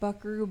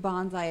Buckaroo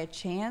Banzai a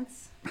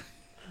chance,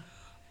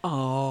 you're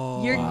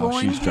Wow,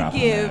 going she's to dropping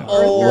give that.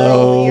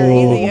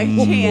 Earth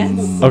Easy a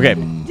chance. Okay.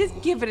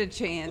 Just give it a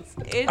chance.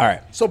 It's All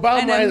right. So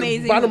bottom an line,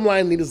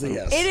 amazing- is a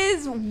yes. It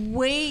is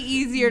way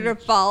easier to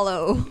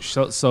follow.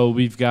 So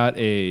we've got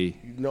a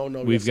No.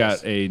 we've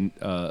yes, got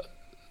a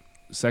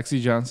Sexy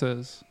John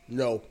says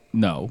no.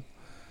 no.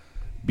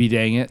 Be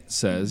dang it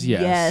says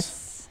yes.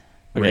 Yes.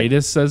 Okay.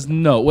 Ratus says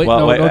no. Wait,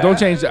 Well, no, wait, no, don't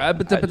change.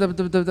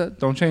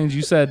 Don't change.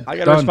 You said I got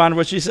to done. respond to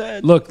what she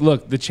said. Look,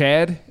 the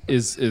Chad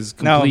is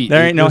No, complete.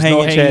 there ain't no There's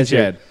hanging Chads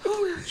here.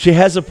 She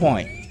has a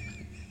point.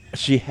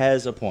 She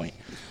has a point.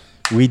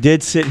 We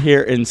did sit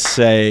here and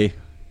say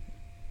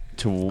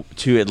to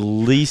at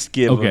least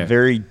give Okay. a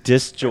very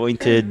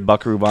disjointed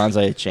Buckaroo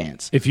Banzai a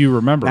chance. If you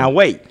remember. Now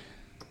wait.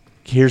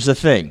 Here's the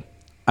thing.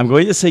 I'm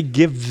going to say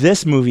give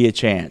this movie a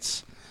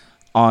chance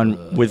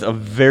with a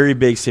very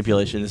big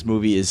stipulation. This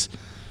movie is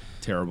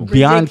terrible.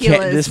 beyond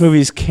Ridiculous. this movie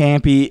is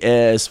campy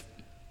as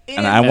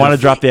and I want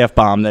to drop the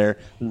F-bomb there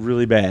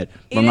really bad.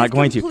 But I'm not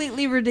going to.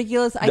 Completely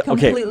ridiculous. I Okay,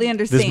 completely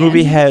understand. This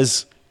movie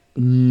has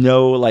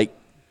no, like,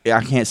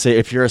 I can't say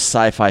if you're a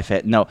sci-fi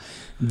fan. No,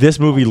 this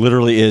movie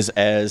literally is,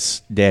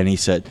 as Danny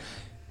said,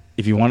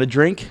 if you want to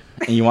drink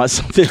and you want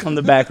something on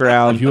the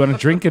background, If you want to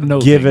drink and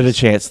know give it a things.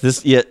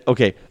 chance.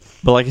 Okay.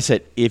 But like I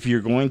said, if you're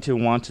going to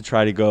want to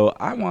try to go,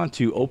 I want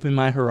to open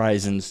my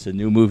horizons to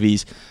new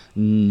movies.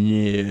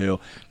 No.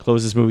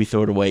 Close this movie,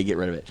 throw it away, get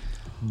rid of it.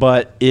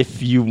 But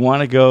if you want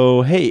to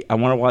go, hey, I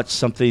want to watch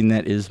something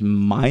that is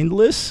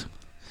mindless,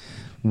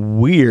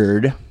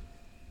 weird.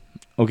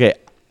 Okay,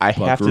 I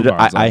have to. Buckaroo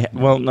Banzai.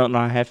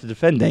 I have to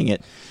defend. Dang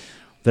it,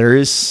 there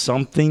is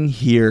something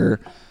here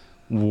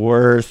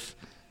worth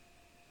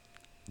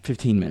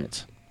 15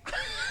 minutes.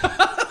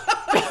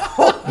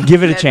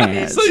 Give it a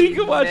chance. So you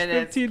can watch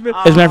Minutes. 15 minutes.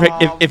 As a matter of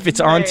fact, if it's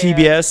on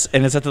TBS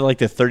and it's at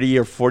the 30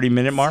 or 40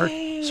 minute mark,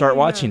 start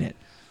watching it.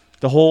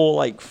 The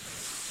whole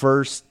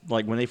first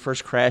when they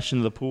first crash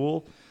into the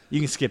pool, you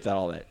can skip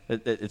all that.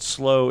 It's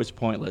slow, it's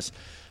pointless.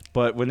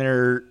 But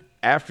when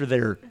after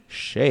they're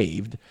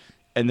shaved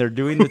and they're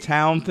doing the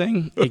town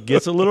thing, it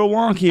gets a little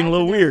wonky and a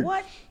little weird.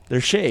 What? They're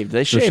shaved. They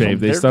They're shave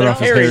shaved. them. They start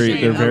off as hairy.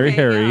 hairy. They're very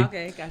hairy. Yeah,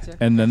 okay, gotcha.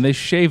 And then they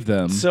shave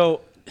them.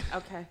 So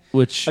Okay.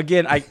 Which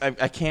again, I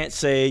can't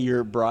say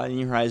you're broadening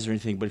your eyes or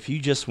anything, but if you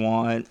just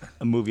want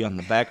a movie on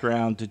the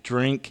background to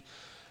drink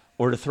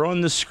or to throw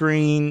on the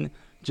screen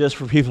just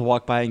for people to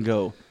walk by and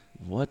go,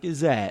 what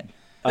is that?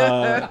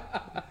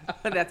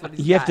 That's what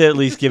he's You have to at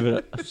least give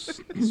it a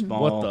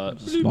small, What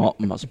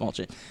the- small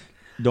chance.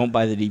 Don't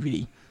buy the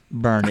DVD.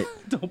 Burn it.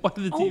 don't buy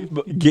the TV.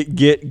 But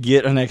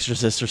get an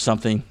Exorcist or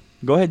something.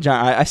 Go ahead,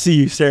 John. I see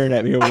you staring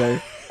at me over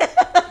there.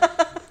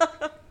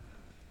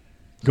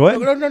 Go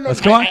ahead. No.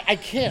 Let's go on. I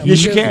can't.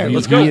 Yes, you because can. He,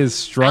 Let's go. he is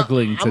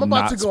struggling I'm to about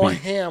not to go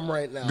speak. ham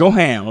right now. Go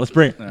ham. Let's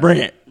bring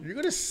it. You're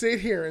gonna sit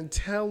here and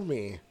tell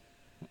me.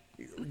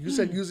 You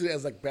said use it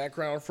as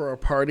background for a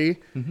party.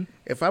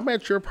 If I'm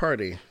at your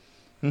party,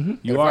 You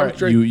if are I'm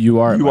drink- you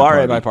are You are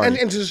at my party.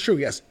 and this is true,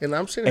 yes. And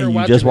I'm sitting And here you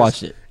watching just this,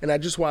 watched it. and I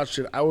just watched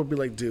it. I would be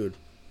like, dude,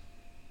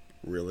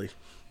 really?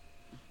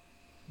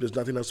 There's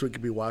nothing else we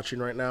could be watching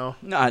right now.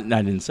 No, I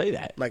didn't say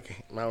that.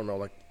 Like I don't know,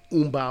 like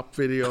Bop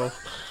video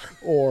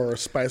or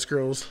Spice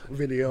Girls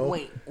video.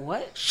 Wait,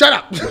 what? Shut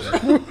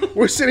up!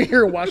 We're sitting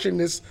here watching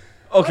this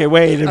Okay,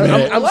 wait a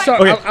minute. I'm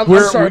sorry. Okay,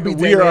 I'm sorry.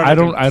 we are. I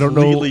don't know.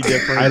 Completely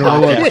different. I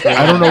don't know what podcast.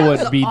 I don't know what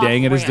It's B off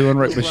Dang It is ramp. doing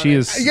right, but she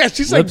is Yeah,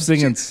 she's lip like-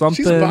 singing she's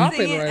something.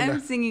 bopping right now. I'm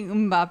singing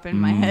Mbop in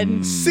my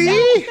head. See?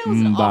 That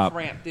was an Bop. off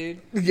ramp, dude.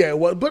 Yeah,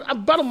 well,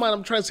 but bottom line,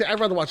 I'm trying to say I'd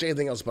rather watch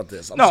anything else but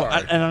this. I'm No,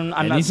 sorry. I'm not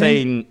Anything?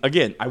 saying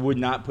again. I would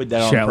not put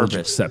that on Challenge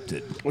purpose.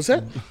 accepted. What's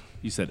that?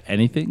 You said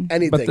anything?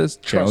 Anything. But this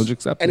challenge Trust.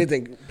 accepted.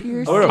 Anything.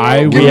 You're Oh, no,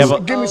 I we will- have a,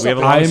 give me we have a something.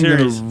 long I'm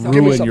series. going to Give me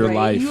ruin something. your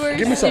life. You are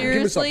Give me something,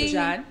 give me something. seriously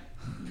John?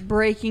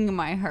 breaking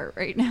my heart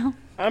right now.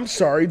 I'm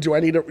sorry. Do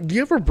you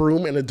have a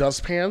broom and a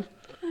dustpan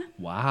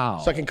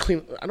Wow. so I can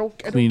clean? I don't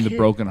Clean the care.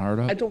 broken heart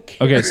up. I don't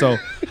care. Okay,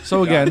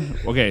 so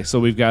again, so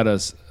we've got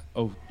us.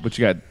 Oh, what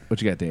you got?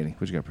 What you got, Danny?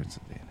 What you got,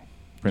 Princess Danny?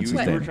 Princess You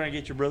were Danny. trying to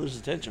get your brother's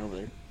attention over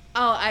there.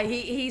 Oh,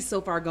 he's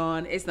so far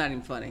gone. It's not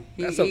even funny.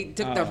 He took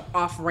the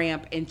off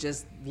ramp and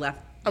just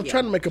left. I'm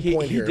trying to make a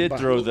point He here. did but-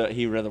 throw the.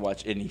 He'd rather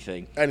watch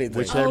anything. Anything.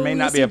 Which there Oh, may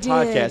not yes, be a he did.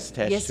 podcast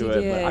attached Yes, to he it,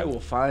 but did. I will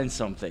find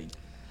something.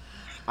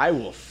 I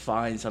will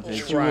find something.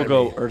 You Try will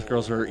go. me. Earth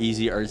Girls Are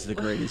Easy or is the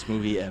greatest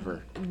movie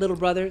ever. Little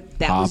brother,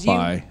 that was you.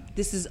 Popeye.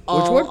 This is Which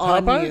all one?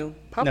 on Popeye? you.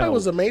 Popeye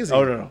was amazing.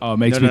 Oh no! Oh, it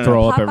makes No, me no,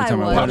 throw no. up every Popeye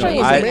time I was watch Popeye it.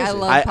 was amazing. amazing. I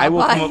love I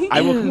will come Popeye. up,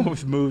 I will come up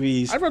with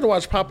movies. I'd rather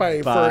watch Popeye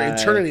for Bye.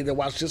 eternity than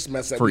watch this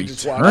mess that For we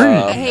just watched.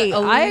 eternity? Hey,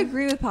 I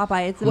agree with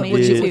Popeye. It's What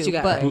amazing you too.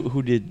 got? But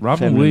Who did Robin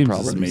Feminine Williams is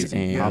Problems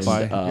amazing. and,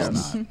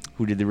 Popeye?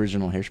 who did the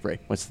original Hairspray?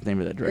 What's the name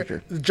of that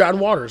director? John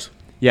Waters.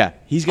 Yeah,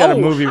 he's got a Oh,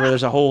 movie where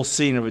there's a whole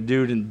scene of a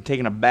dude and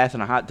taking a bath in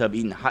a hot tub,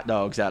 eating hot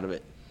dogs out of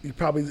it. It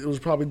was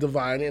probably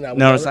Divine. And I would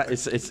No, rather-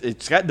 it's not.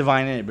 It's got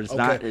Divine in it, but it's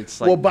not. It's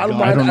like well, bottom gone.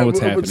 line, I don't know what's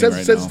happening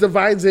since right now.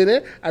 Divine's in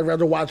it, I'd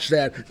rather watch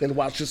that than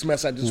watch this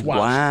mess I just watched.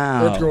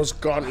 Wow. Earth Girls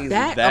Gone Easy.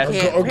 That That-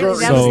 okay. Or girl-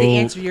 that was So- the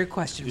answer to your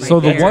question. Right So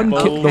the there. one, the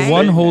Okay.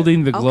 one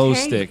holding the glow Okay.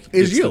 stick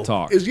is gets you. to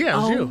talk, Is you. Okay,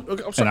 I'm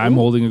and sorry. I'm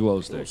holding a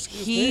glow stick.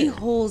 He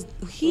holds.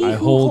 He I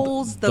who hold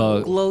holds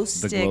the glow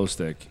stick. The glow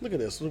stick. Look at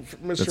this,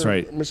 Mr. That's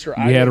right.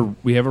 Mr.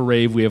 We have a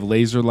rave. We have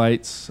laser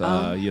lights. It's have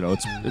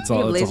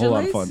a whole laser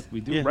lot of lights? fun.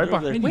 We do Yeah, right they're over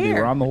behind there. you. We're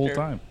Where? on the whole Right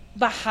time.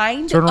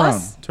 Behind Turn around.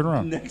 us. Turn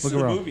around. Next Look to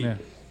the around. movie. Yeah.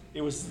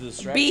 It was the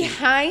distraction.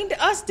 Behind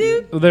us,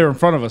 dude. Well, they were in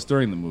front of us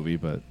during the movie,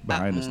 but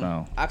behind us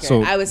now. Okay,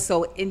 So I was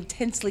so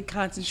intensely she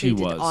concentrated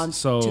was. on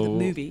So to the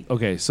movie.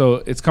 okay,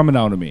 so it's coming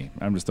down to me.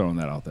 I'm just throwing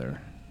that out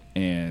there.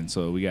 And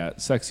so we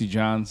got Sexy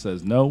John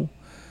says no.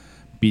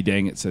 B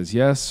Dang It says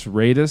yes.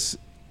 Radis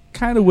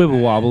kind of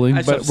wibble wobbling,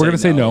 I but still we're gonna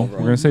say say no. no, We're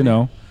gonna say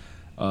no.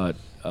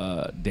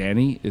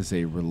 Danny is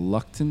a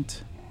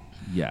reluctant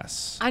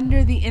yes.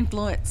 Under the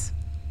influence.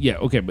 Yeah,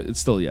 okay, but it's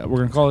still yeah. We're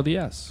gonna call it a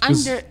yes.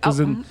 'Cause- Under. 'cause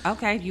Oh, in-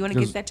 okay, you want to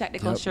 'cause- get that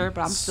technical, yep. sure,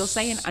 but I'm still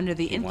saying under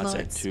the He wants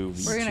that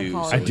influence. 2v2. We're gonna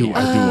call I it do. yes.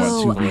 I do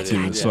Oh, want I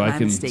 2v2, got so you. I My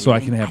can mistake. so I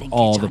can I have didn't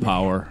all catch the on that.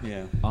 power.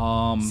 Yeah.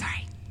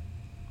 Sorry.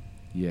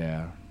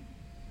 Yeah.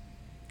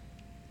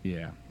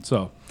 Yeah.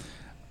 So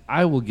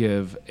I will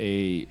give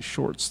a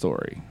short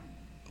story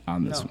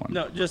on this one.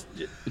 No, just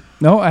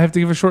No, I have to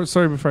give a short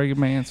story before I give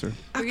my answer.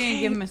 We're gonna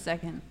give him a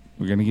second.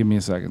 We're going to give me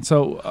a second.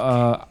 So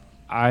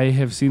I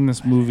have seen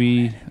this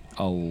movie,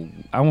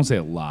 I won't say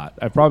a lot.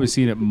 I've probably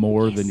seen it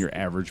more than your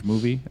average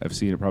movie. I've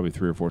seen it probably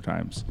 3 or 4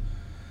 times.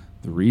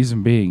 The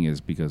reason being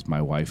is because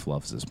my wife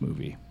loves this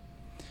movie.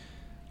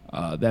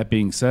 That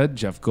being said,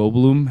 Jeff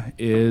Goldblum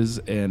is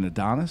an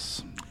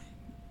Adonis.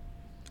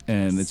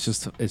 And it's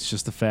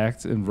just a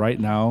fact. And right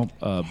now,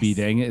 B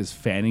Dang It is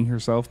fanning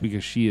herself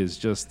because she is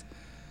just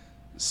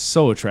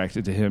so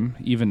attracted to him,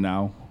 even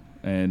now.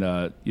 And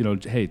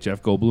hey,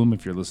 Jeff Goldblum,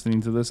 if you're listening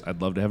to this,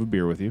 I'd love to have a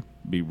beer with you.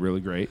 It'd be really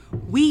great.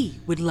 We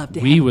would love to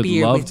We have would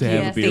beer love with to you.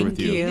 have a beer Thank with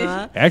you. you.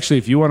 Actually,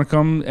 if you want to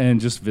come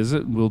and just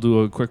visit, we'll do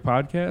a quick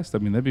podcast. I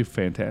mean, that'd be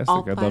fantastic. All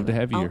I'd five- love to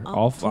have you here. all-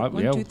 All 5,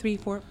 1, yeah. 2, 3,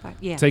 4, 5.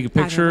 Yeah. Take a 5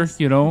 of picture. us.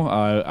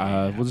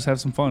 We'll just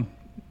have some fun.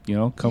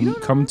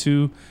 Come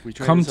to We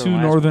tried come this to on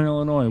last Northern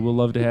Illinois. We'll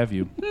love to have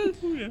you.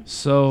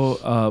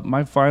 So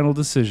my final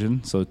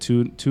decision. So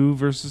two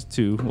versus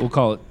 2. We'll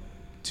call it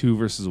 2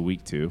 versus a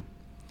week 2.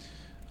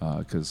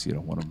 Because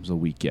one of them's a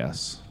weak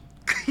yes.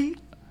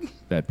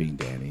 That being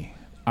Danny,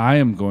 I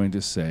am going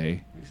to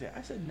say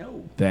I said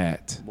no.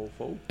 that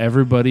Mofo.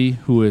 everybody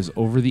who is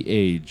over the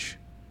age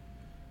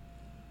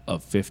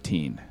of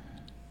 15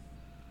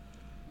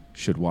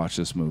 should watch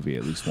this movie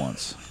at least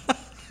once.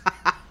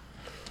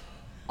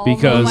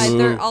 Because-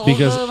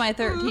 because- although my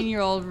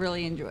 13-year-old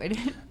really enjoyed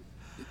it.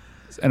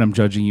 And I'm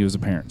judging you as a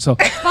parent. So,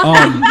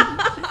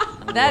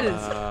 That is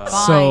fine.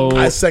 so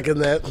I second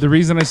that. the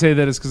reason I say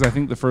that is because I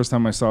think the first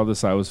time I saw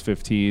this, I was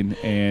 15,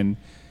 and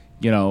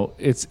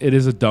it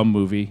is a dumb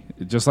movie,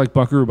 just like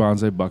Buckaroo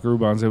Banzai. Buckaroo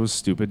Banzai was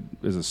stupid.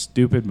 Is a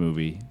stupid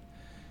movie.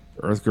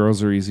 Earth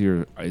Girls Are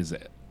Easier is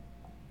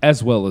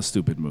as well a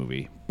stupid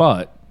movie,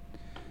 but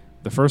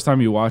the first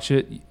time you watch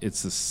it,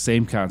 it's the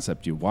same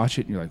concept. You watch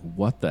it, and you're like,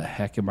 "What the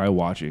heck am I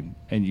watching?"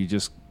 And you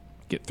just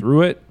get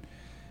through it.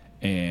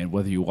 And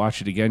whether you watch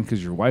it again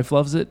because your wife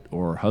loves it,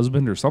 or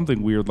husband, or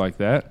something weird like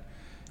that,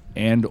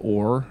 and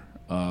or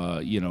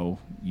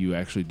you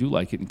actually do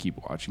like it and keep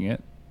watching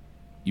it,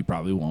 you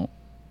probably won't.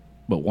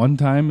 But one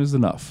time is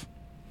enough.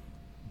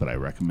 but I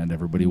recommend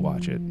everybody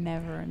watch it.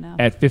 Never enough.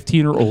 At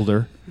 15 or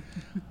older,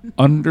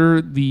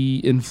 under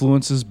the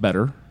influence is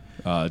better,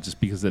 just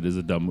because it is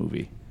a dumb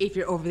movie. If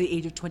you're over the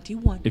age of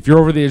 21. If you're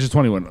over the age of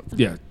 21,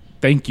 yeah,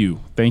 thank you.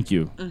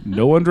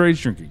 No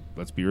underage drinking.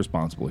 Let's be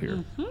responsible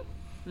here.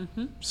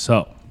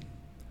 So,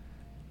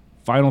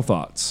 final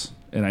thoughts.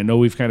 And I know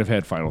we've kind of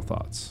had final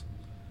thoughts.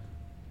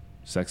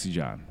 Sexy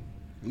John.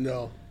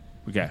 No.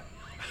 Okay.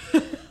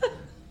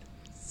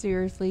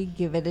 Seriously,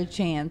 give it a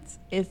chance.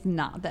 It's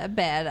not that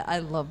bad. I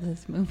love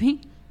this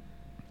movie.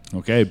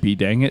 Okay, B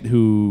Dang It,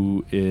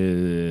 who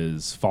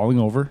is falling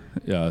over,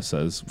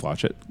 says,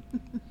 watch it.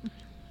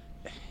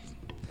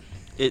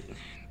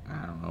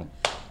 I don't know.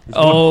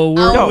 Oh,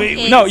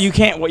 No, you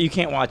can't. You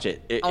can't watch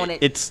it. Own it.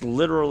 It's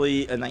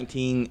literally a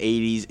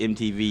 1980s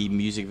MTV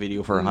music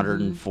video for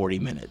 140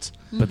 minutes.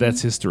 but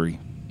that's history.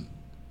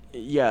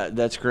 Yeah,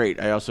 that's great.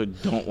 I also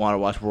don't want to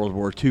watch World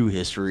War II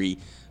history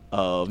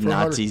of For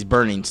Nazis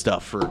burning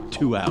stuff for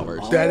 2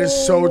 hours. That is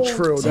so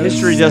true. That is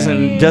History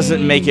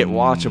doesn't make it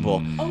watchable.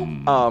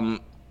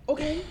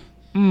 Okay.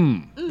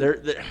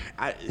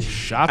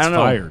 Shots I don't know.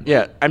 fired.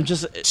 Yeah, I'm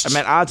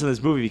at odds in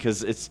this movie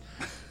because it's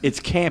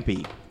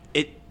campy.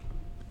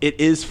 It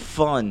is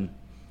fun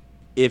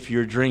if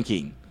you're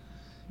drinking.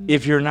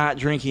 If you're not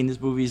drinking, this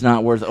movie's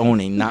not worth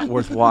owning, not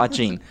worth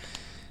watching.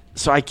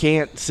 So I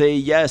can't say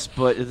yes,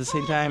 but at the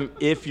same time,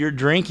 if you're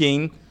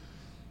drinking,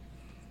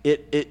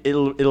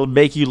 it'll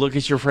make you look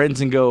at your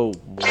friends and go,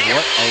 "What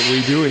are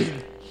we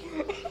doing?"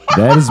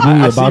 That is me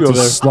I see about you to over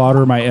there.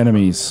 slaughter my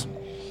enemies.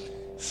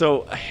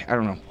 So I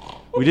don't know.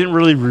 We didn't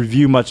really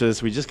review much of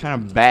this. We just kind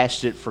of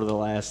bashed it for the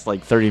last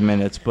 30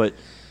 minutes, but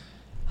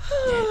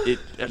it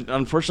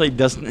unfortunately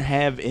doesn't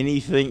have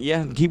anything.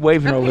 Yeah, keep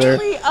waving over there.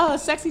 Really,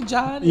 Sexy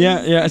John.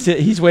 Yeah. I said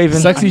he's waving.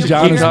 Sexy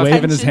John is Your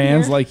waving his attention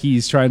hands here. like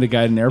he's trying to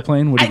guide an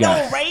airplane. What do I you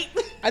got? know, right?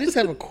 I just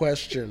have a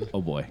question.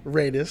 Oh, boy.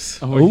 Radis,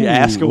 Oh, yeah,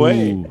 ask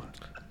away. Ooh.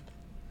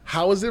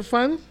 how is it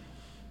fun?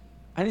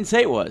 I didn't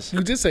say it was.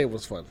 You did say it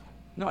was fun.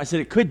 No, I said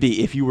it could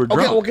be if you were Okay,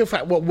 drunk. okay,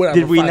 fine. Well, whatever,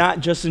 Did we fine. not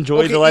just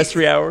enjoy Okay, the last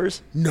 3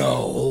 hours?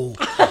 No.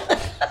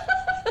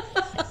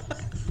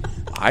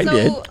 I So-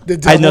 did.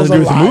 The I had nothing to do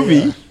with the devil's a liar.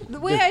 movie. The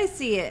way I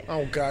see it.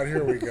 Oh, God,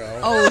 here we go.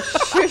 Oh,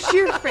 shush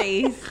your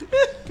face.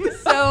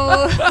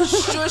 So,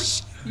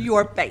 Shush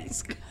your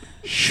face.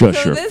 Shush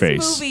so your this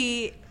face.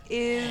 movie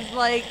is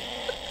like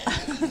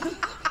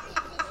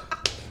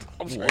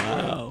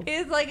Wow.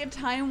 is like a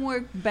time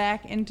warp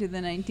back into the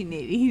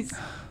 1980s.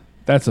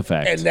 That's a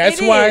fact. And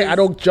that's It why is. I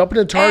don't jump in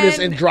the TARDIS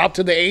and And- drop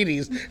to the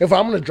 80s. If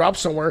I'm going to drop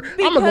somewhere, I'm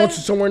going to go to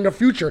Because- somewhere in the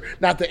future,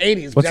 not the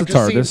 80s. What's But the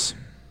I've TARDIS? just seen-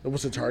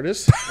 What's the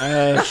TARDIS?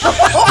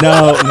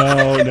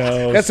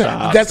 No.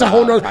 That's a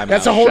whole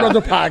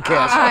nother podcast.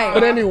 All right,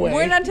 But anyway,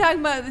 we're not talking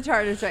about the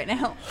TARDIS right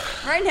now.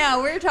 Right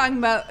now, we're talking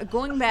about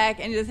going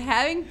back and just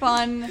having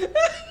fun.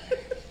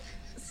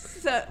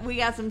 So we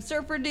got some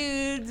surfer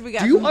dudes. We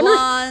got do you, some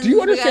blondes. do you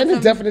we understand got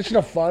the some- definition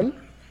of fun?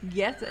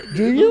 Yes, I do.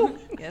 Do you?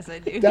 Yes, I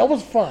do. That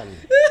was fun.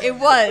 It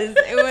was.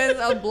 It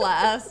was a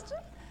blast.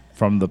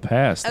 From the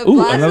past. A Ooh,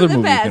 blast another from the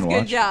movie past. you can Good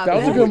watch. job. That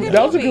was a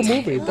good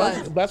movie. It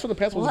was. Blast from the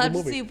Past was We'll a have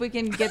good to see movie. if we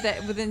can get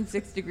that within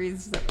 6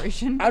 degrees of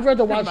separation. I'd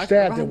rather from watch Buck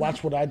that Rogers. than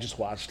watch what I just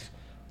watched.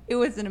 It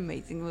was an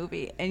amazing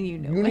movie, and you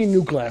know You it. need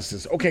new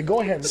glasses. Okay,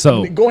 go ahead.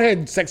 So- Go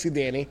ahead, sexy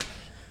Danny.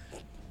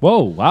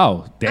 Whoa,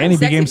 wow. Danny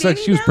Sexy became sex.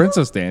 Danny She was now?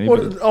 Princess Danny.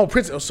 Oh,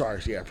 Princess. Oh,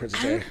 sorry. Yeah, Princess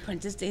Danny. I'm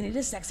Princess Danny,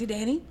 the Sexy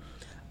Danny.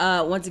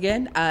 Once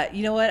again,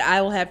 you know what?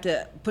 I will have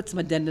to put some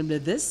addendum to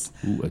this.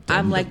 Ooh, addendum.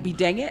 I'm like, be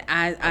dang it.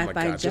 I Oh my find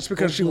God. Just Jeff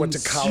because she went to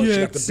Goldblum's college, she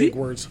got the sexy. big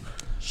words.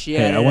 Shut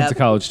Hey, it I went up. to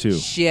college too.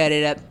 Shut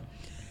it up.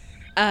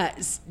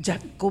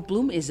 Jeff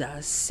Goldblum is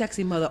a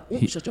sexy mother.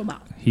 Ooh, shut your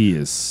mouth. He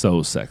is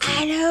so sexy.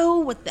 I know,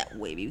 with that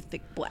wavy,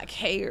 thick black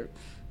hair.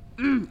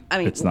 I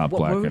mean, It's not what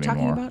black were we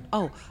talking anymore.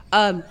 about?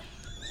 Oh,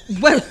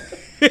 well,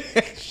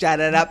 shut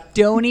it up.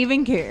 Don't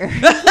even care.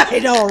 I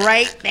know,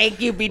 right?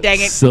 Thank you, be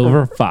dang it.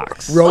 Silver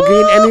Fox.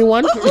 Rogaine,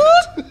 anyone?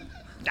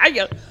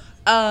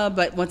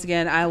 But once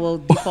again, I will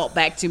default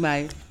back to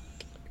my.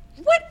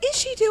 What is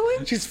she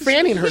doing? She's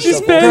fanning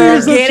herself. Get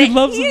it? She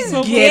loves him He's so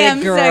much. Get damn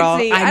it, girl.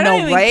 sexy. I I know,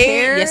 don't even right?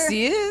 care. Yes,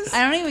 he is.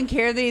 I don't even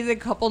care that he's a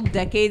couple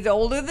decades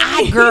older than Ah,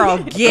 me. girl,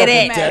 get Doesn't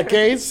it. matter.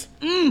 Decades?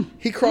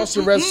 He crossed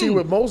the Red Sea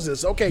with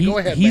Moses. Okay, go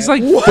ahead, He's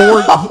man. like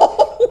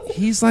 4.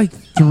 He's like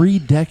 3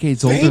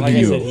 decades older Thank than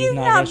you. you. He's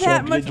not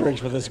that much.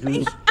 drinks with this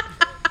group.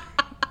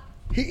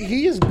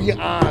 He is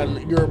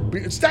beyond your...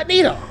 Stop,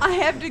 Nita. I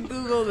have to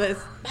Google this.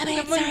 I'm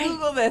gonna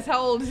Google this. How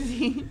old is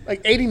he?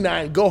 Like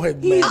 89. Go ahead,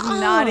 He's man.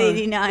 not He's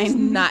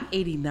 89. not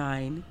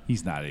 89.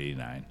 He's not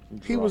 89.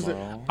 He was...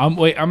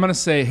 Wait, I'm gonna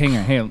say, hang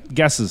on.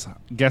 Guesses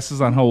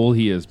on how old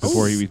he is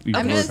before he before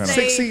I'm we gonna found out.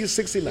 say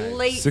 69.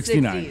 late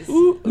 69.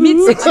 60s. Mid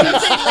I'm gonna say late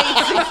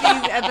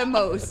 60s at the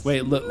most.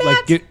 Wait,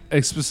 like get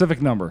a specific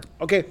number.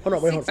 Okay, hold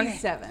on, wait, hold on.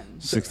 67.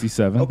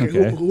 67. Okay,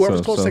 Okay. whoever's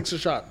So- close so takes a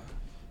shot.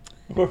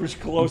 Whoever's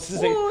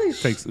closest.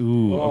 takes.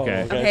 Ooh.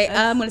 Okay. Okay,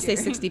 I'm going to say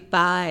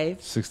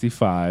 65.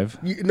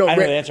 65. No, I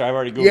know the answer. I've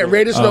already Googled Yeah, it.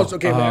 Raiders notes.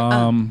 Okay,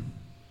 man.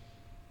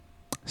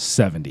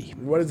 70.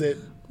 What is it?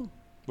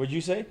 What'd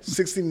you say?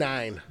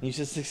 69. You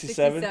said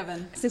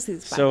 67?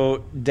 67.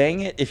 So,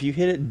 dang it, if you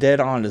hit it dead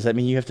on, does that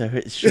mean you have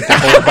to shoot the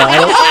whole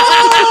bottle?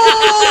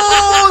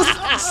 Oh,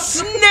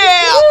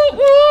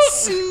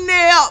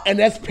 snap! And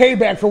that's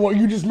payback for what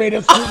you just made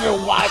us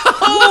watch.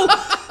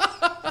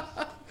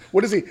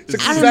 What is he?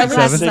 67?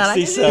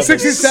 67.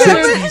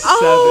 67?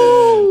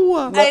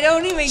 Oh, I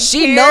don't even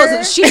she care.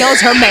 knows. She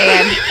knows her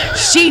man.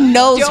 She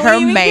knows Don't her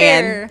even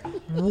man. care.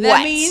 What?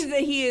 That means that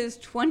he is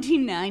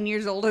 29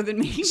 years older than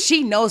me.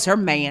 She knows her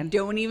man.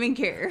 Don't even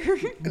care.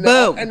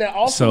 Boom. And that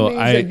also means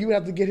that you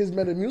have to get his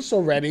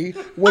Metamucil ready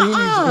when he needs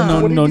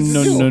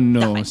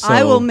No. So,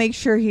 I will make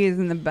sure he is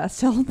in the best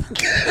health.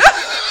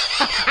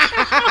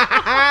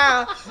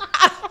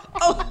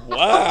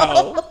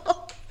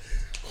 Wow.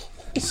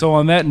 So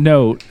on that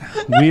note,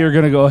 we are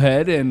going to go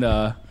ahead and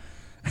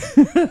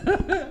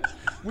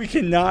We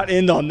cannot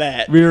end on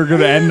that. we are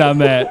going to end on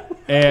that,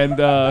 and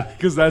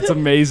because that's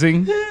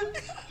amazing.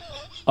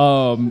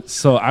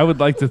 So I would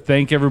like to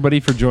thank everybody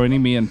for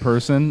joining me in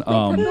person.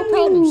 No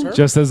problem, sir.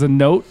 Just as a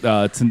note,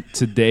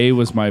 today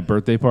was my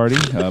birthday party.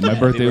 My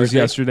birthday was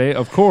yesterday.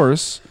 Of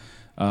course,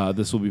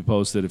 this will be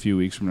posted a few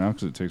weeks from now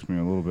because it takes me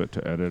a little bit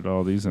to edit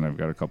all these, and I've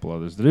got a couple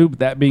others to do. But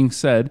that being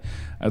said,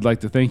 I'd like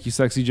to thank you,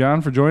 Sexy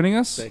John, for joining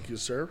us. Thank you,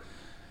 sir.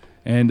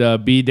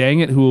 And B Dang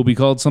It, who will be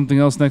called something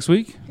else next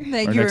week.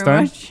 Thank or you next very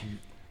time. much.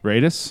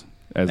 Rate us.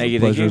 As Thank a you.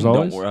 pleasure as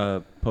always.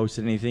 Don't post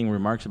anything,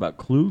 remarks about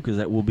Clue, because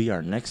that will be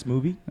our next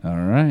movie. All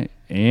right.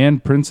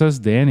 And Princess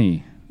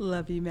Danny.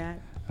 Love you,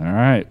 Matt. All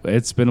right.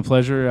 It's been a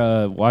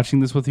pleasure watching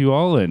this with you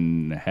all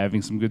and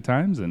having some good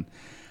times. And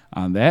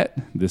on that,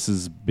 this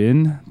has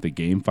been the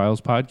Game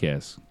Files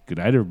Podcast. Good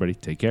night, everybody.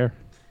 Take care.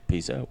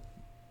 Peace out.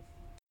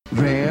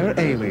 They're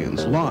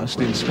aliens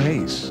lost in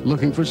space,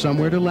 looking for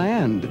somewhere to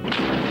land.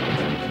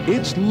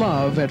 It's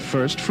love at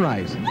first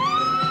fright.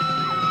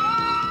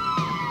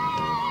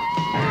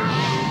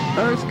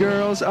 Earth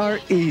girls are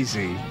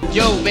easy.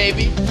 Yo,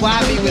 baby,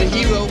 why be with a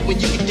hero when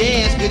you can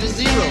dance with a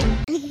zero?